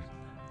Bronger.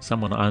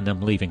 Someone,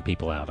 I'm leaving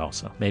people out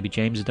also. Maybe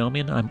James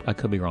Adomian? I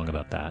could be wrong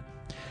about that.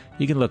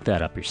 You can look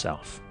that up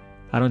yourself.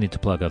 I don't need to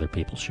plug other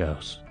people's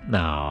shows. No,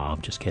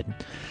 I'm just kidding.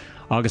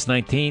 August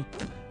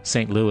 19th,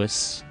 St.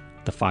 Louis,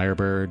 the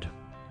Firebird.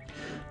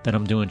 Then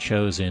I'm doing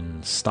shows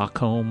in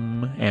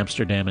Stockholm,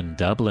 Amsterdam, and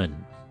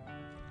Dublin.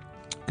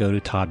 Go to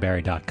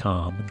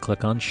toddbarry.com and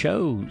click on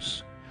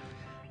shows.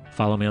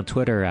 Follow me on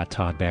Twitter at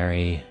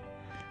toddbarry.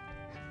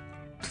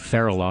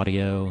 Feral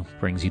Audio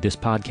brings you this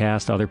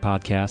podcast, other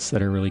podcasts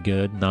that are really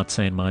good. Not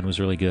saying mine was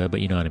really good, but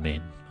you know what I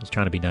mean. I was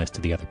trying to be nice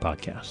to the other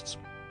podcasts.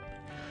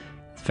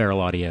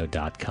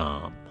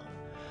 feralaudio.com.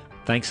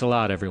 Thanks a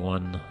lot,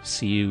 everyone.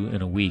 See you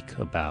in a week,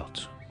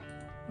 about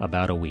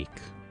a week.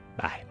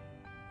 Bye.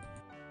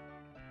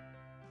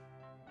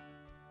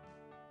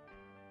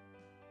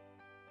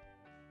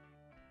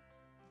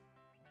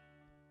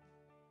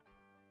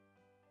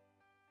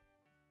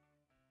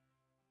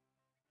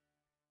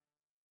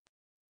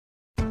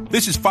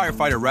 This is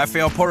firefighter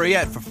Raphael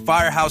Porriette for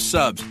Firehouse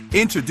Subs.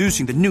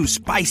 Introducing the new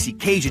spicy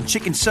Cajun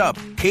chicken sub.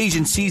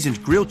 Cajun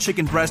seasoned grilled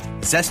chicken breast,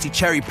 zesty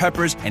cherry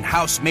peppers, and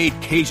house-made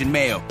Cajun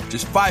mayo.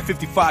 Just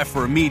 $5.55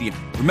 for a medium.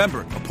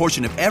 Remember, a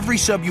portion of every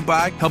sub you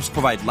buy helps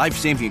provide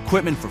life-saving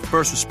equipment for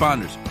first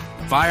responders.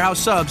 Firehouse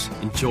Subs.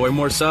 Enjoy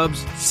more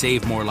subs,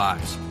 save more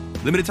lives.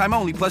 Limited time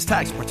only, plus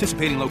tax.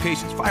 Participating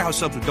locations. Firehouse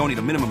Subs will donate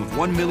a minimum of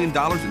 $1 million in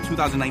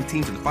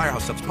 2019 to the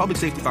Firehouse Subs Public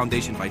Safety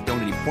Foundation by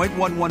donating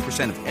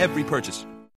 0.11% of every purchase.